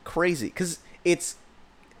is crazy, because it's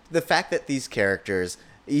the fact that these characters,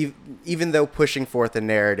 even though pushing forth a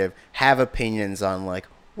narrative, have opinions on like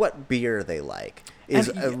what beer they like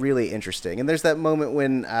is really interesting. And there's that moment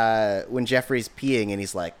when Jeffrey's peeing and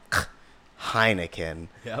he's like, Heineken.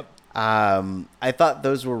 Yep. I thought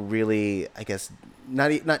those were really, I guess,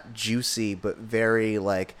 not juicy, but very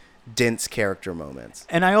like dense character moments.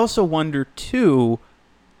 And I also wonder too,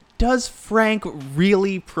 does Frank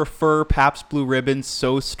really prefer Pabst Blue Ribbon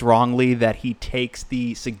so strongly that he takes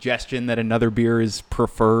the suggestion that another beer is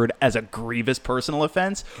preferred as a grievous personal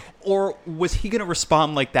offense? Or was he going to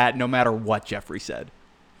respond like that no matter what Jeffrey said?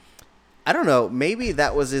 I don't know. Maybe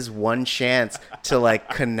that was his one chance to like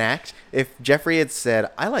connect. If Jeffrey had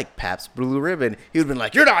said, I like Pabst Blue Ribbon, he would have been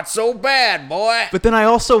like, you're not so bad, boy. But then I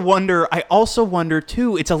also wonder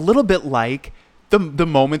too, it's a little bit like the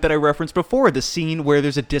moment that I referenced before, the scene where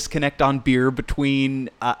there's a disconnect on beer between,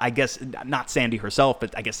 I guess, not Sandy herself,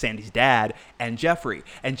 but I guess Sandy's dad and Jeffrey.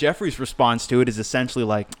 And Jeffrey's response to it is essentially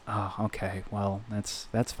like, oh, okay, well, that's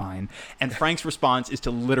fine. And Frank's response is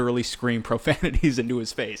to literally scream profanities into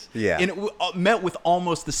his face. Yeah. And it met with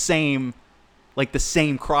almost the same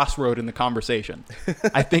crossroad in the conversation.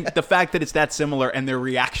 I think the fact that it's that similar and their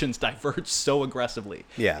reactions diverge so aggressively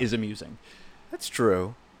is amusing. That's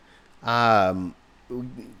true.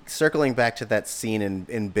 Circling back to that scene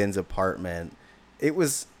in Ben's apartment,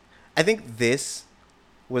 I think this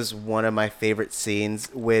was one of my favorite scenes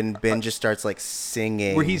when Ben just starts like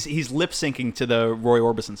singing. Where he's lip syncing to the Roy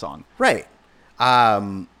Orbison song. Right.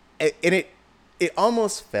 And it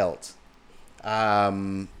almost felt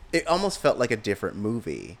like a different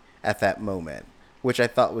movie at that moment, which I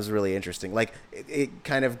thought was really interesting. Like it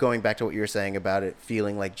kind of going back to what you were saying about it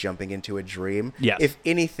feeling like jumping into a dream. Yes. If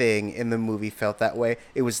anything in the movie felt that way,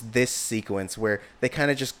 it was this sequence where they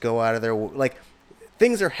kind of just go out of their, like,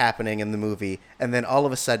 things are happening in the movie and then all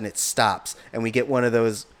of a sudden it stops and we get one of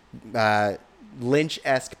those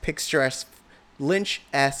Lynch-esque picturesque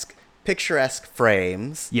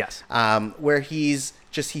frames. Yes. Where he's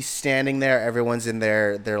standing there, everyone's in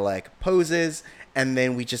their like poses, and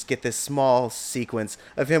then we just get this small sequence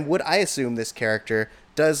of him, what I assume this character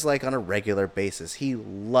does like on a regular basis. He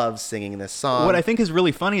loves singing this song. What I think is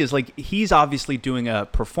really funny is like he's obviously doing a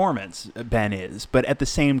performance, Ben is, but at the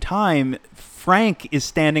same time, Frank is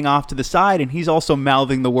standing off to the side and he's also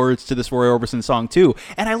mouthing the words to this Roy Orbison song too.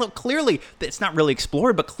 And I look, clearly, it's not really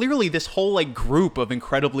explored, but clearly this whole like group of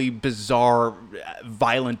incredibly bizarre,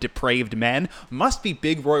 violent, depraved men must be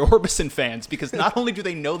big Roy Orbison fans, because not only do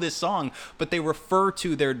they know this song, but they refer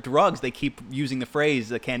to their drugs. They keep using the phrase,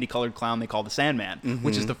 the candy-colored clown they call the Sandman,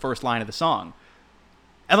 which is the first line of the song.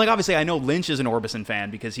 And like obviously, I know Lynch is an Orbison fan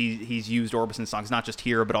because he's used Orbison songs not just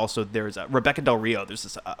here, but also there's Rebecca Del Rio. There's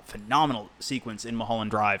this phenomenal sequence in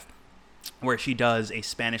Mulholland Drive where she does a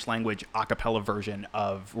Spanish language a cappella version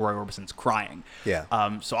of Roy Orbison's "Crying."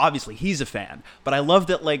 Yeah. So obviously he's a fan, but I love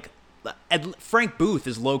that like Frank Booth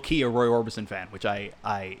is low key a Roy Orbison fan, which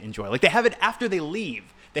I enjoy. Like they have it after they leave.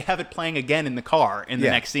 They have it playing again in the car in the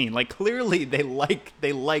next scene. Like clearly they like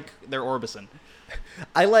their Orbison.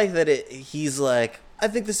 I like that he's like, I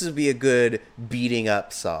think this would be a good beating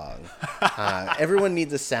up song. Everyone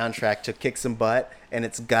needs a soundtrack to kick some butt, and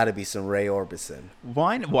it's got to be some Ray Orbison.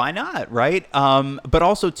 Why not, right? But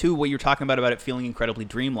also, too, what you're talking about it feeling incredibly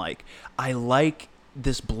dreamlike. I like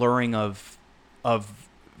this blurring of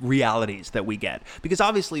realities that we get, because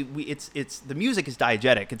obviously it's the music is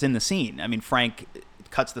diegetic. It's in the scene. I mean, Frank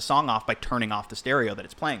cuts the song off by turning off the stereo that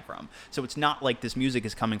it's playing from. So it's not like this music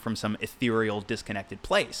is coming from some ethereal, disconnected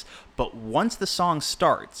place. But once the song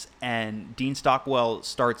starts and Dean Stockwell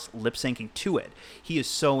starts lip syncing to it, he is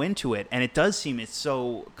so into it, and it does seem it's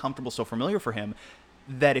so comfortable, so familiar for him,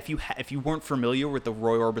 that if you weren't familiar with the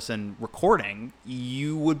Roy Orbison recording,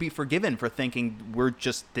 you would be forgiven for thinking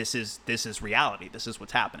this is reality. This is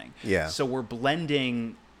what's happening. Yeah. So we're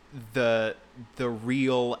blending the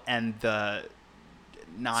real and the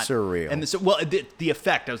not surreal. And the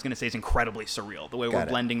effect I was going to say is incredibly surreal. The way we're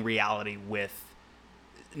blending reality with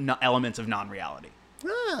elements of non-reality.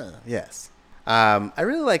 Ah, yes. I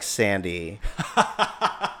really like Sandy.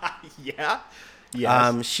 Yeah.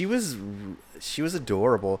 Yes. She was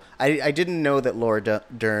adorable. I didn't know that Laura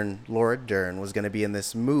Dern was going to be in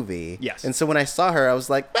this movie. Yes. And so when I saw her, I was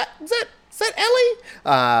like, is that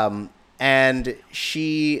Ellie? And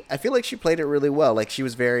I feel like she played it really well. Like she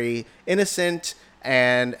was very innocent,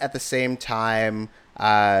 and at the same time,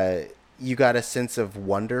 you got a sense of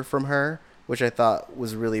wonder from her, which I thought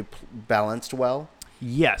was really balanced well.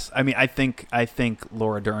 Yes, I mean, I think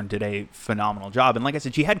Laura Dern did a phenomenal job, and like I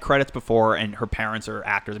said, she had credits before, and her parents are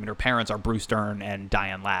actors. I mean, her parents are Bruce Dern and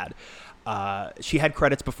Diane Ladd. She had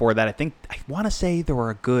credits before that. I want to say there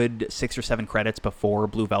were a good 6 or 7 credits before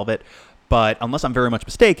Blue Velvet, but unless I'm very much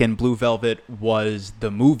mistaken, Blue Velvet was the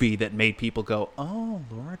movie that made people go, "Oh,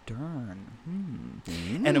 Laura Dern."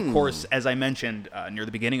 And of course, as I mentioned near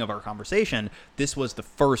the beginning of our conversation, this was the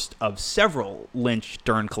first of several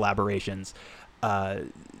Lynch-Dern collaborations.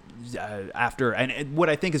 After, and what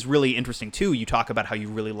I think is really interesting too, you talk about how you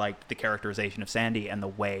really liked the characterization of Sandy and the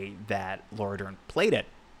way that Laura Dern played it.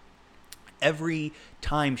 Every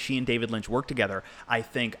time she and David Lynch work together, I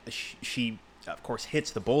think she of course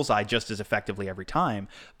hits the bullseye just as effectively every time,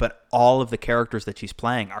 but all of the characters that she's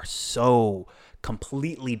playing are so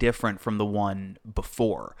completely different from the one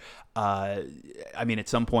before. I mean, at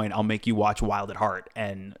some point I'll make you watch Wild at Heart,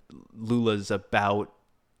 and Lula's about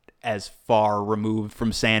as far removed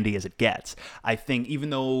from Sandy as it gets. I think even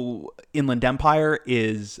though Inland Empire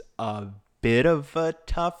is a bit of a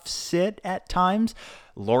tough sit at times,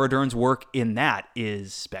 Laura Dern's work in that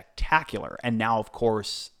is spectacular. And now, of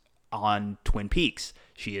course, on Twin Peaks,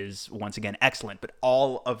 she is once again excellent. But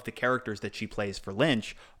all of the characters that she plays for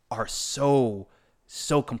Lynch are so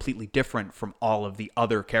completely different from all of the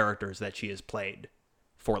other characters that she has played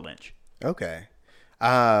for Lynch. Okay.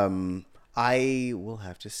 I will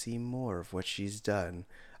have to see more of what she's done.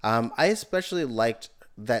 I especially liked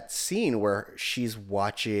that scene where she's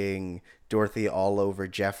watching Dorothy all over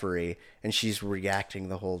Jeffrey and she's reacting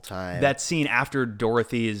the whole time. That scene after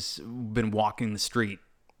Dorothy's been walking the street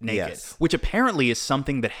naked, Yes. which apparently is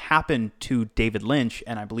something that happened to David Lynch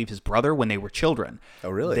and I believe his brother when they were children. Oh,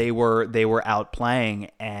 really? They were out playing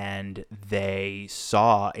and they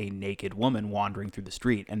saw a naked woman wandering through the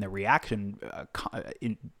street, and the reaction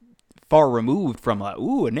far removed from a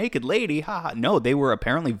naked lady, haha. No, they were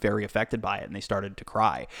apparently very affected by it and they started to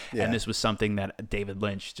cry. Yeah. And this was something that David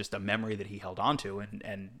Lynch, just a memory that he held on to,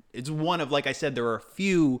 and it's one of, like I said, there are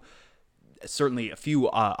certainly a few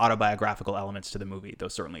autobiographical elements to the movie, though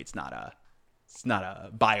certainly it's not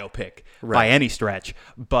a biopic by any stretch,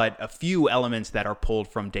 but a few elements that are pulled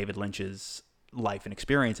from David Lynch's life and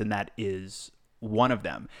experience, and that is one of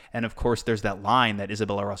them. And of course, there's that line that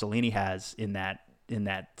Isabella Rossellini has in that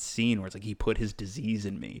scene where it's like, he put his disease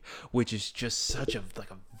in me, which is just such a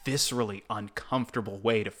viscerally uncomfortable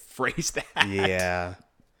way to phrase that. Yeah.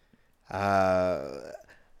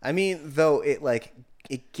 I mean, though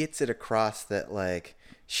it gets it across that like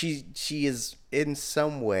she is in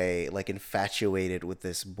some way like infatuated with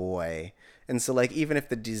this boy. And so like even if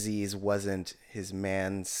the disease wasn't his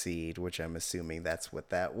man seed, which I'm assuming that's what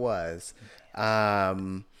that was,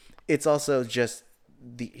 it's also just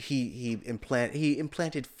he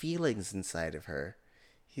implanted feelings inside of her.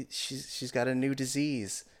 She's got a new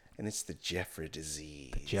disease, and it's the Jeffrey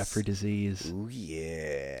disease. Jeffrey disease. Ooh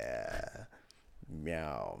yeah.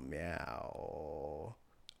 Meow meow.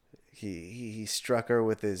 He struck her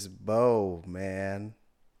with his bow, man.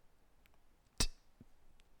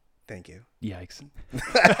 Thank you. Yikes.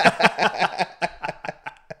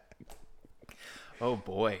 Oh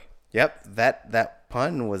boy. Yep, that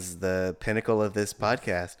pun was the pinnacle of this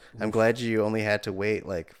podcast. I'm glad you only had to wait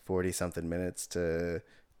like 40 something minutes to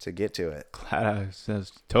get to it.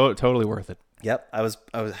 It's totally worth it. Yep, I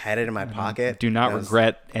had it in my pocket. Do not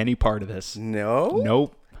regret any part of this. No.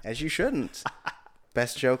 Nope. As you shouldn't.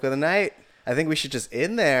 Best joke of the night. I think we should just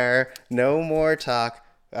end there. No more talk.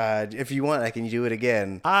 If you want, I can do it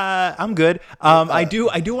again. I'm good. I do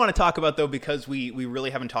want to talk about, though, because we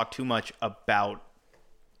really haven't talked too much about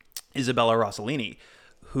Isabella Rossellini,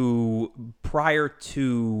 who prior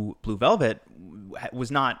to Blue Velvet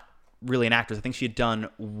was not really an actress. I think she had done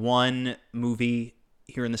one movie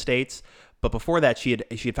here in the States, but before that she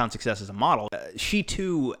had found success as a model. She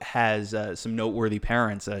too has some noteworthy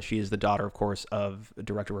parents. She is the daughter, of course, of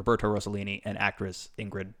director Roberto Rossellini and actress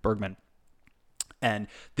Ingrid Bergman. And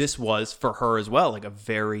this was for her as well, like a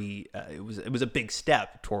very, it was a big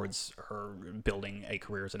step towards her building a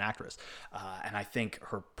career as an actress. And I think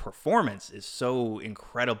her performance is so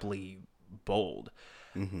incredibly bold.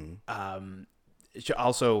 Mm-hmm.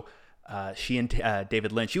 She and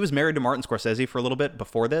David Lynch, she was married to Martin Scorsese for a little bit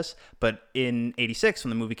before this, but in '86 when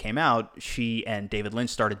the movie came out, she and David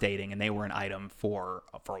Lynch started dating, and they were an item for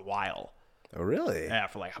a while. Oh, really? Yeah,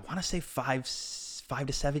 for like, I want to say 5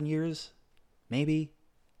 to 7 years. Maybe.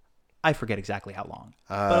 I forget exactly how long.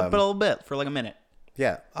 But a little bit, for like a minute.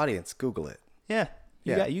 Yeah, audience, Google it. Yeah.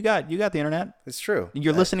 You got the internet. It's true.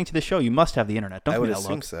 You're listening to the show. You must have the internet. Don't I give would me that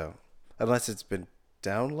assume look. so. Unless it's been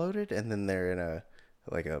downloaded and then they're in a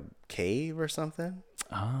cave or something.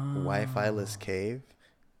 Oh. Wi-Fi-less cave.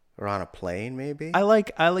 Or on a plane, maybe. I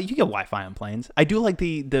like you get Wi-Fi on planes. I do like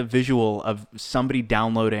the visual of somebody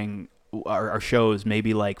downloading our shows,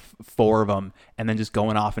 maybe like 4 of them, and then just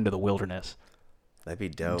going off into the wilderness. That'd be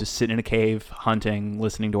dope. Just sitting in a cave, hunting,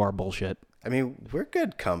 listening to our bullshit. I mean, we're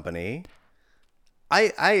good company.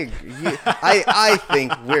 I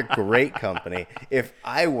think we're great company. If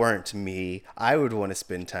I weren't me, I would want to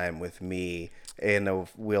spend time with me in the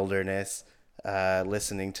wilderness,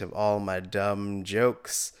 listening to all my dumb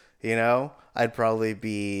jokes. You know, I'd probably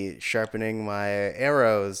be sharpening my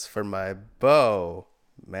arrows for my bow,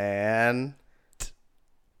 man.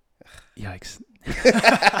 Yikes.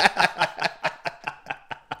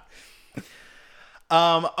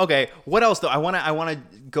 Okay. What else though? I want to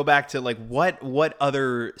go back to like what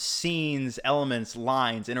other scenes, elements,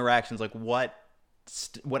 lines, interactions, like what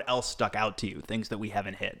else stuck out to you? Things that we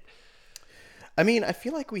haven't hit. I mean, I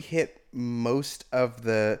feel like we hit most of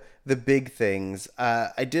the big things.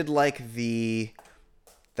 I did like the.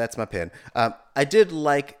 That's my pin. I did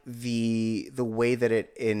like the way that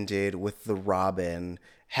it ended with the Robin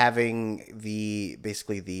having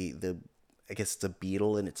basically the I guess it's a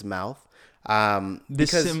beetle in its mouth.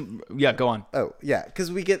 Yeah, go on. Oh yeah,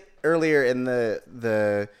 because we get earlier in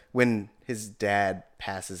the when his dad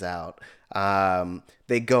passes out,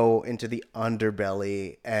 they go into the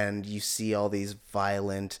underbelly and you see all these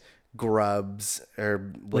violent grubs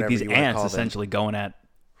or whatever Like these you want to ants call them. essentially going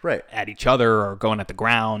Right. at each other or going at the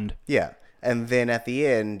ground. Yeah. And then at the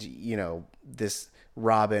end, this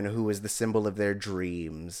Robin, who is the symbol of their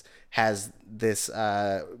dreams, has this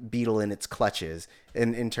beetle in its clutches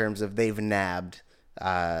in terms of they've nabbed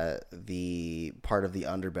the part of the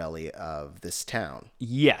underbelly of this town.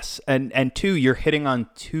 Yes, and two, you're hitting on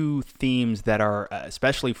two themes that are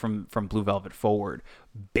especially from Blue Velvet forward,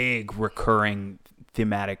 big recurring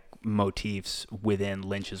thematic motifs within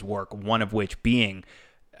Lynch's work. One of which being,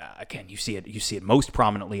 again, you see it most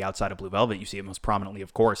prominently outside of Blue Velvet. You see it most prominently,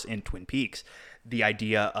 of course, in Twin Peaks. The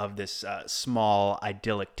idea of this small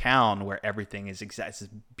idyllic town where everything is it's this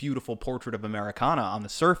beautiful portrait of Americana on the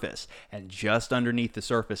surface, and just underneath the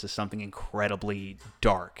surface is something incredibly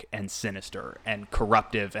dark and sinister and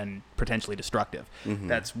corruptive and potentially destructive. Mm-hmm.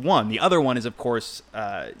 That's one. The other one is, of course,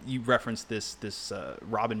 you referenced this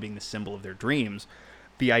Robin being the symbol of their dreams.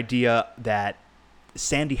 The idea that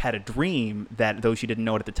Sandy had a dream that, though she didn't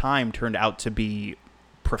know it at the time, turned out to be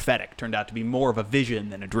prophetic, turned out to be more of a vision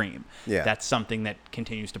than a dream. Yeah. That's something that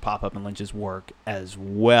continues to pop up in Lynch's work as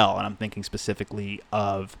well. And I'm thinking specifically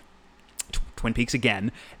of Twin Peaks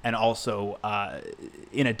again, and also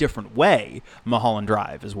in a different way, Mulholland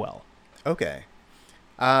Drive as well. Okay.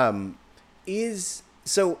 Is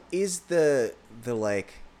the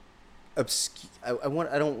like I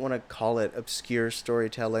don't want to call it obscure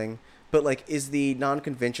storytelling, but like, is the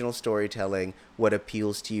non-conventional storytelling what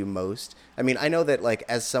appeals to you most? I mean, I know that like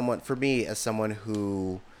as someone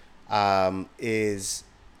who is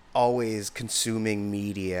always consuming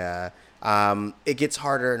media, it gets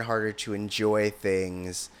harder and harder to enjoy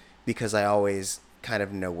things because I always kind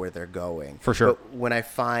of know where they're going. For sure. But when I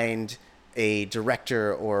find a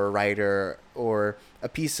director or a writer or a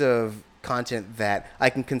piece of content that I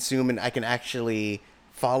can consume and I can actually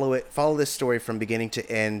follow this story from beginning to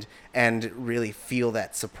end and really feel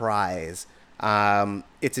that surprise,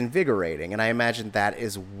 it's invigorating. And I imagine that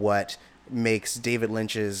is what makes David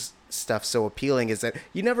Lynch's stuff so appealing, is that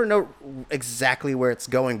you never know exactly where it's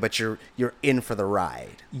going, but you're in for the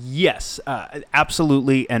ride. Yes,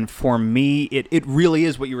 absolutely. And for me, it really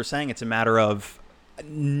is what you were saying. It's a matter of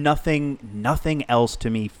nothing else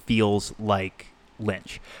to me feels like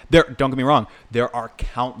Lynch. Don't get me wrong, there are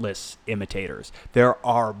countless imitators. There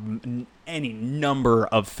are any number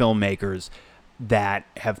of filmmakers that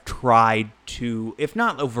have tried to, if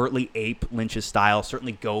not overtly ape Lynch's style,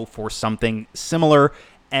 certainly go for something similar,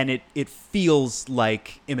 and it feels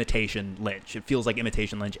like imitation Lynch. It feels like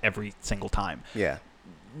imitation Lynch every single time. Yeah.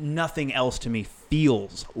 Nothing else to me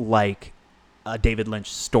feels like a David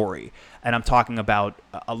Lynch story. And I'm talking about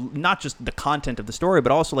not just the content of the story,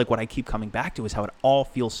 but also like what I keep coming back to is how it all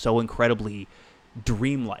feels so incredibly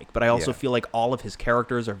dreamlike. But I also feel like all of his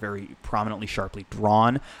characters are very prominently, sharply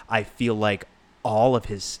drawn. I feel like all of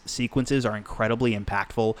his sequences are incredibly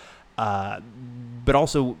impactful, but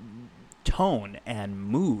also tone and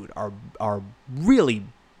mood are really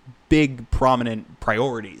big, prominent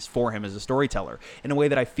priorities for him as a storyteller in a way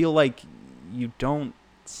that I feel like you don't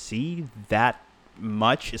see that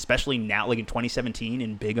much, especially now, like in 2017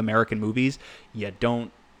 in big American movies. You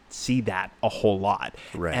don't see that a whole lot.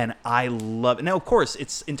 Right. And I love it. Now, of course,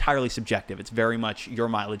 it's entirely subjective. It's very much your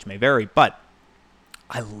mileage may vary, but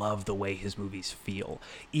I love the way his movies feel,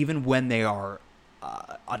 even when they are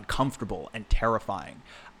uncomfortable and terrifying.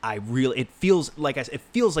 It feels like it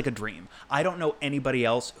feels like a dream. I don't know anybody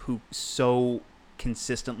else who so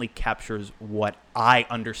consistently captures what I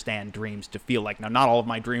understand dreams to feel like. Now, not all of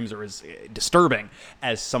my dreams are as disturbing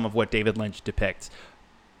as some of what David Lynch depicts,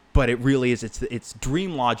 but it really is. It's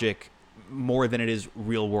dream logic more than it is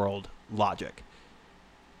real world logic.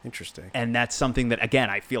 Interesting. And that's something that,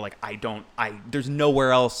 again, I feel like there's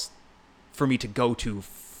nowhere else for me to go to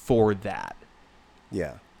for that.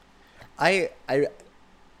 Yeah. I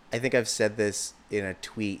think I've said this in a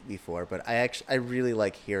tweet before, but I really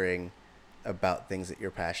like hearing about things that you're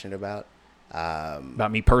passionate about.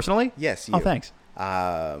 About me personally? Yes. You. Oh, thanks.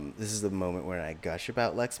 This is the moment when I gush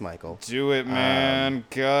about Lex Michael. Do it, man.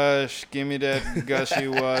 Gush. Give me that gushy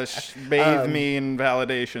wash. Bathe me in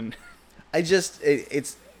validation.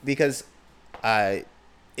 It's because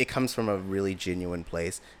it it comes from a really genuine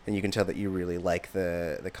place, and you can tell that you really like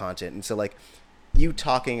the content. And so like you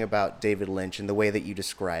talking about David Lynch and the way that you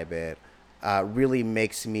describe it really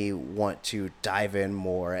makes me want to dive in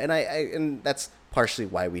more, and and that's partially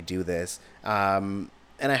why we do this. And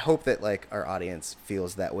I hope that like our audience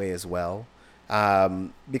feels that way as well,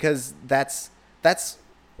 because that's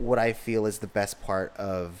what I feel is the best part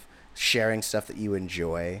of sharing stuff that you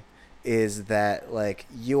enjoy, is that like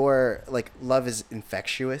your like love is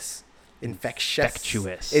infectious. It's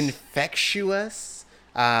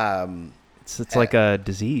like a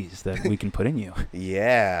disease that we can put in you.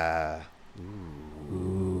 Yeah.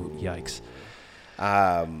 Ooh, yikes.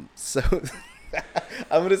 So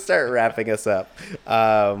I'm gonna start wrapping us up.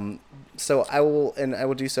 So I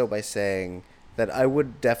will do so by saying that I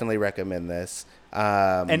would definitely recommend this.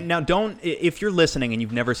 And now if you're listening and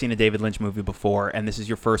you've never seen a David Lynch movie before, and this is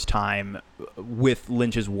your first time with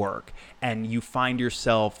Lynch's work, and you find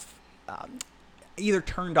yourself either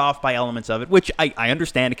turned off by elements of it, which I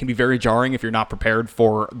understand it can be very jarring if you're not prepared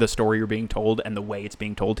for the story you're being told and the way it's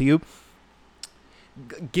being told to you,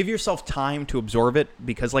 give yourself time to absorb it,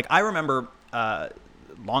 because like I remember a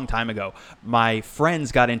long time ago, my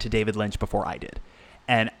friends got into David Lynch before I did.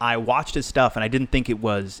 And I watched his stuff, and I didn't think it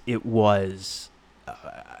was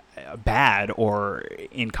bad or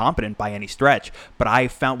incompetent by any stretch. But I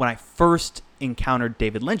found when I first encountered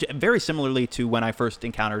David Lynch, very similarly to when I first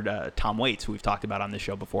encountered Tom Waits, who we've talked about on this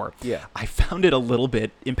show before, I found it a little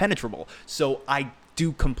bit impenetrable. So I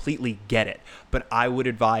do completely get it. But I would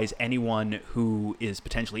advise anyone who is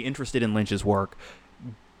potentially interested in Lynch's work,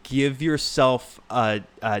 give yourself a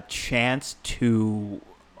chance to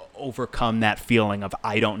overcome that feeling of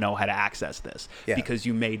I don't know how to access this, because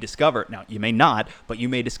you may discover, now you may not, but you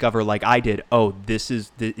may discover like I did, oh,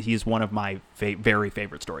 he's one of my very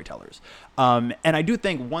favorite storytellers. And I do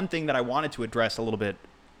think one thing that I wanted to address a little bit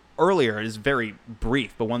earlier is very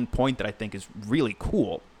brief, but one point that I think is really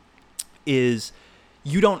cool is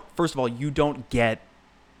first of all, you don't get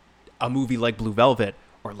a movie like Blue Velvet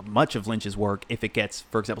or much of Lynch's work if it gets,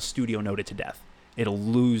 for example, studio noted to death. It'll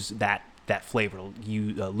lose that flavor,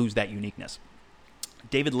 you lose that uniqueness.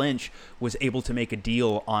 David Lynch was able to make a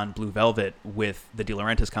deal on Blue Velvet with the De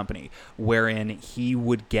Laurentiis company, wherein he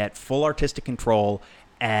would get full artistic control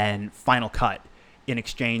and final cut in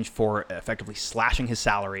exchange for effectively slashing his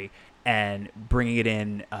salary and bringing it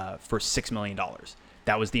in for $6 million.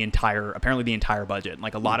 That was apparently the entire budget.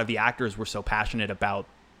 Like a lot of the actors were so passionate about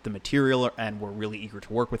the material and were really eager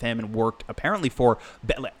to work with him, and worked apparently for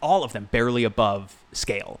all of them barely above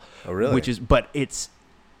scale. Oh, really?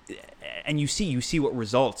 And you see what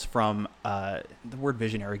results from the word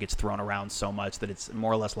visionary gets thrown around so much that it's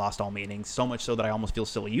more or less lost all meaning, so much so that I almost feel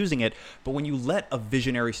silly using it. But when you let a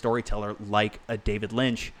visionary storyteller like a David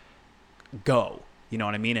Lynch go, you know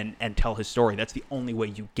what I mean, and tell his story, that's the only way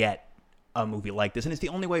you get a movie like this. And it's the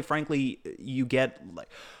only way, frankly, you get like...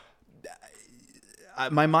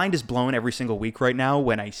 my mind is blown every single week right now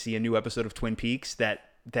when I see a new episode of Twin Peaks that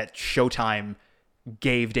Showtime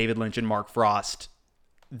gave David Lynch and Mark Frost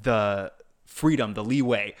the freedom, the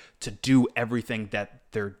leeway to do everything that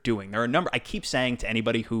they're doing. There are I keep saying to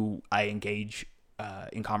anybody who I engage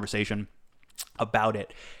in conversation about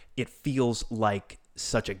it, it feels like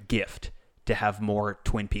such a gift to have more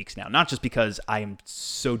Twin Peaks now. Not just because I am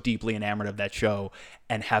so deeply enamored of that show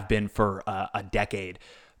and have been for a decade,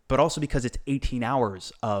 but also because it's 18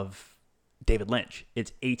 hours of David Lynch.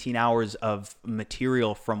 It's 18 hours of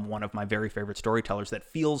material from one of my very favorite storytellers that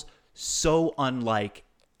feels so unlike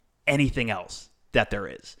anything else that there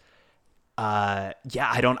is. I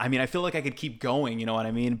feel like I could keep going, you know what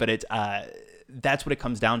I mean? But that's what it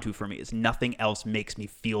comes down to for me, is nothing else makes me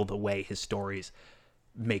feel the way his stories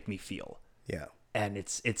make me feel. Yeah. And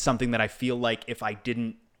it's something that I feel like if I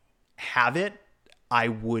didn't have it, I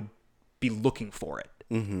would be looking for it.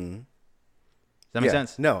 Mm-hmm. Does that make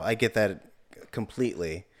sense? No, I get that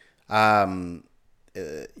completely.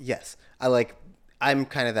 Yes. I'm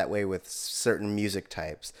kind of that way with certain music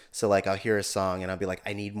types. So like I'll hear a song and I'll be like,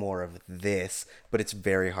 I need more of this, but it's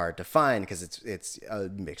very hard to find because it's a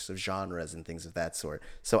mix of genres and things of that sort.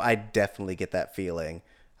 So I definitely get that feeling.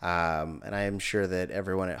 And I am sure that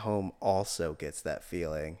everyone at home also gets that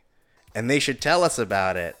feeling. And they should tell us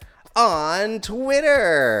about it on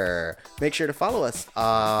Twitter. Make sure to follow us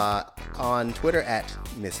on Twitter at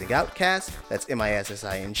MissingOutcast. That's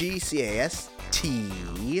MissingCast.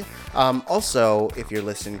 Also, if you're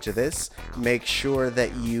listening to this, make sure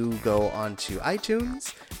that you go onto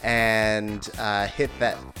iTunes and hit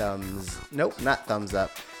that thumbs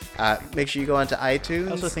up. Make sure you go onto iTunes.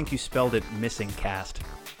 I also think you spelled it missing cast.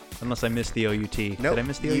 Unless I missed the OUT. Nope. Did I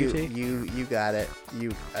miss the you, OUT? You got it.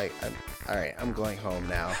 All right, I'm going home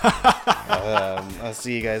now. I'll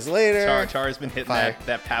see you guys later. Char's been hitting Fire.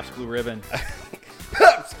 that Pabst Blue Ribbon.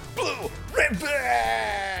 Pabst Blue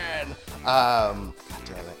Ribbon! God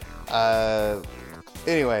damn it.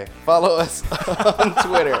 Anyway, follow us on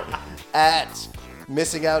Twitter at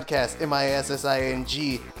Missing Outcast,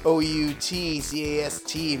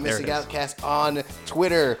 MissingOutcast, Missing Outcast on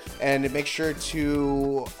Twitter. And make sure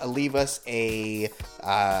to leave us a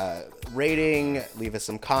rating, leave us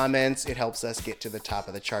some comments. It helps us get to the top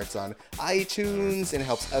of the charts on iTunes and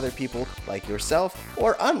helps other people like yourself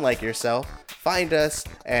or unlike yourself find us,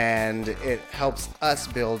 and it helps us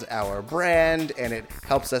build our brand, and it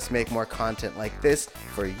helps us make more content like this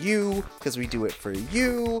for you, because we do it for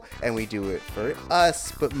you, and we do it for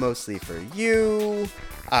us, but mostly for you.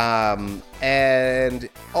 And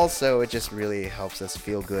also, it just really helps us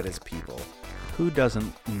feel good as people. Who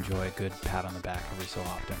doesn't enjoy a good pat on the back every so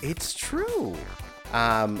often? It's true.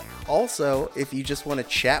 Also, if you just want to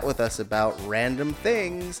chat with us about random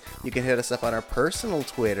things, you can hit us up on our personal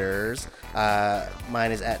Twitters.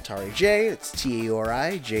 Mine is at TariJ. It's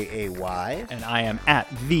TARIJAY. And I am at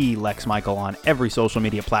the Lex Michael on every social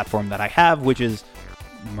media platform that I have, which is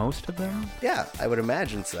most of them. Yeah, I would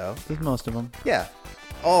imagine so. There's most of them. Yeah,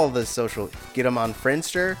 all the social. Get them on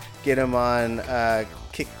Friendster. Get them on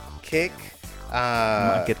Kick. Get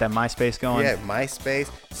that MySpace going. Yeah, MySpace,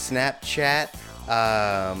 Snapchat.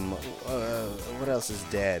 What else is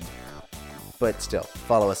dead? But still,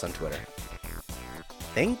 follow us on Twitter.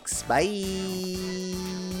 Thanks. Bye.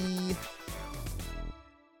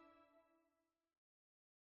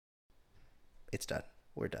 It's done.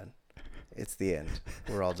 We're done. It's the end.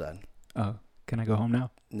 We're all done. Oh, can I go home now?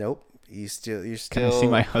 Nope. You're still. Can I see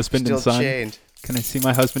my husband and son? Chained. Can I see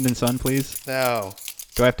my husband and son, please? No.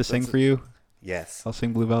 Do I have to sing for you? Yes. I'll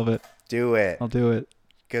sing Blue Velvet. Do it. I'll do it.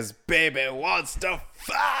 'Cause baby wants to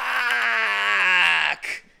fuck.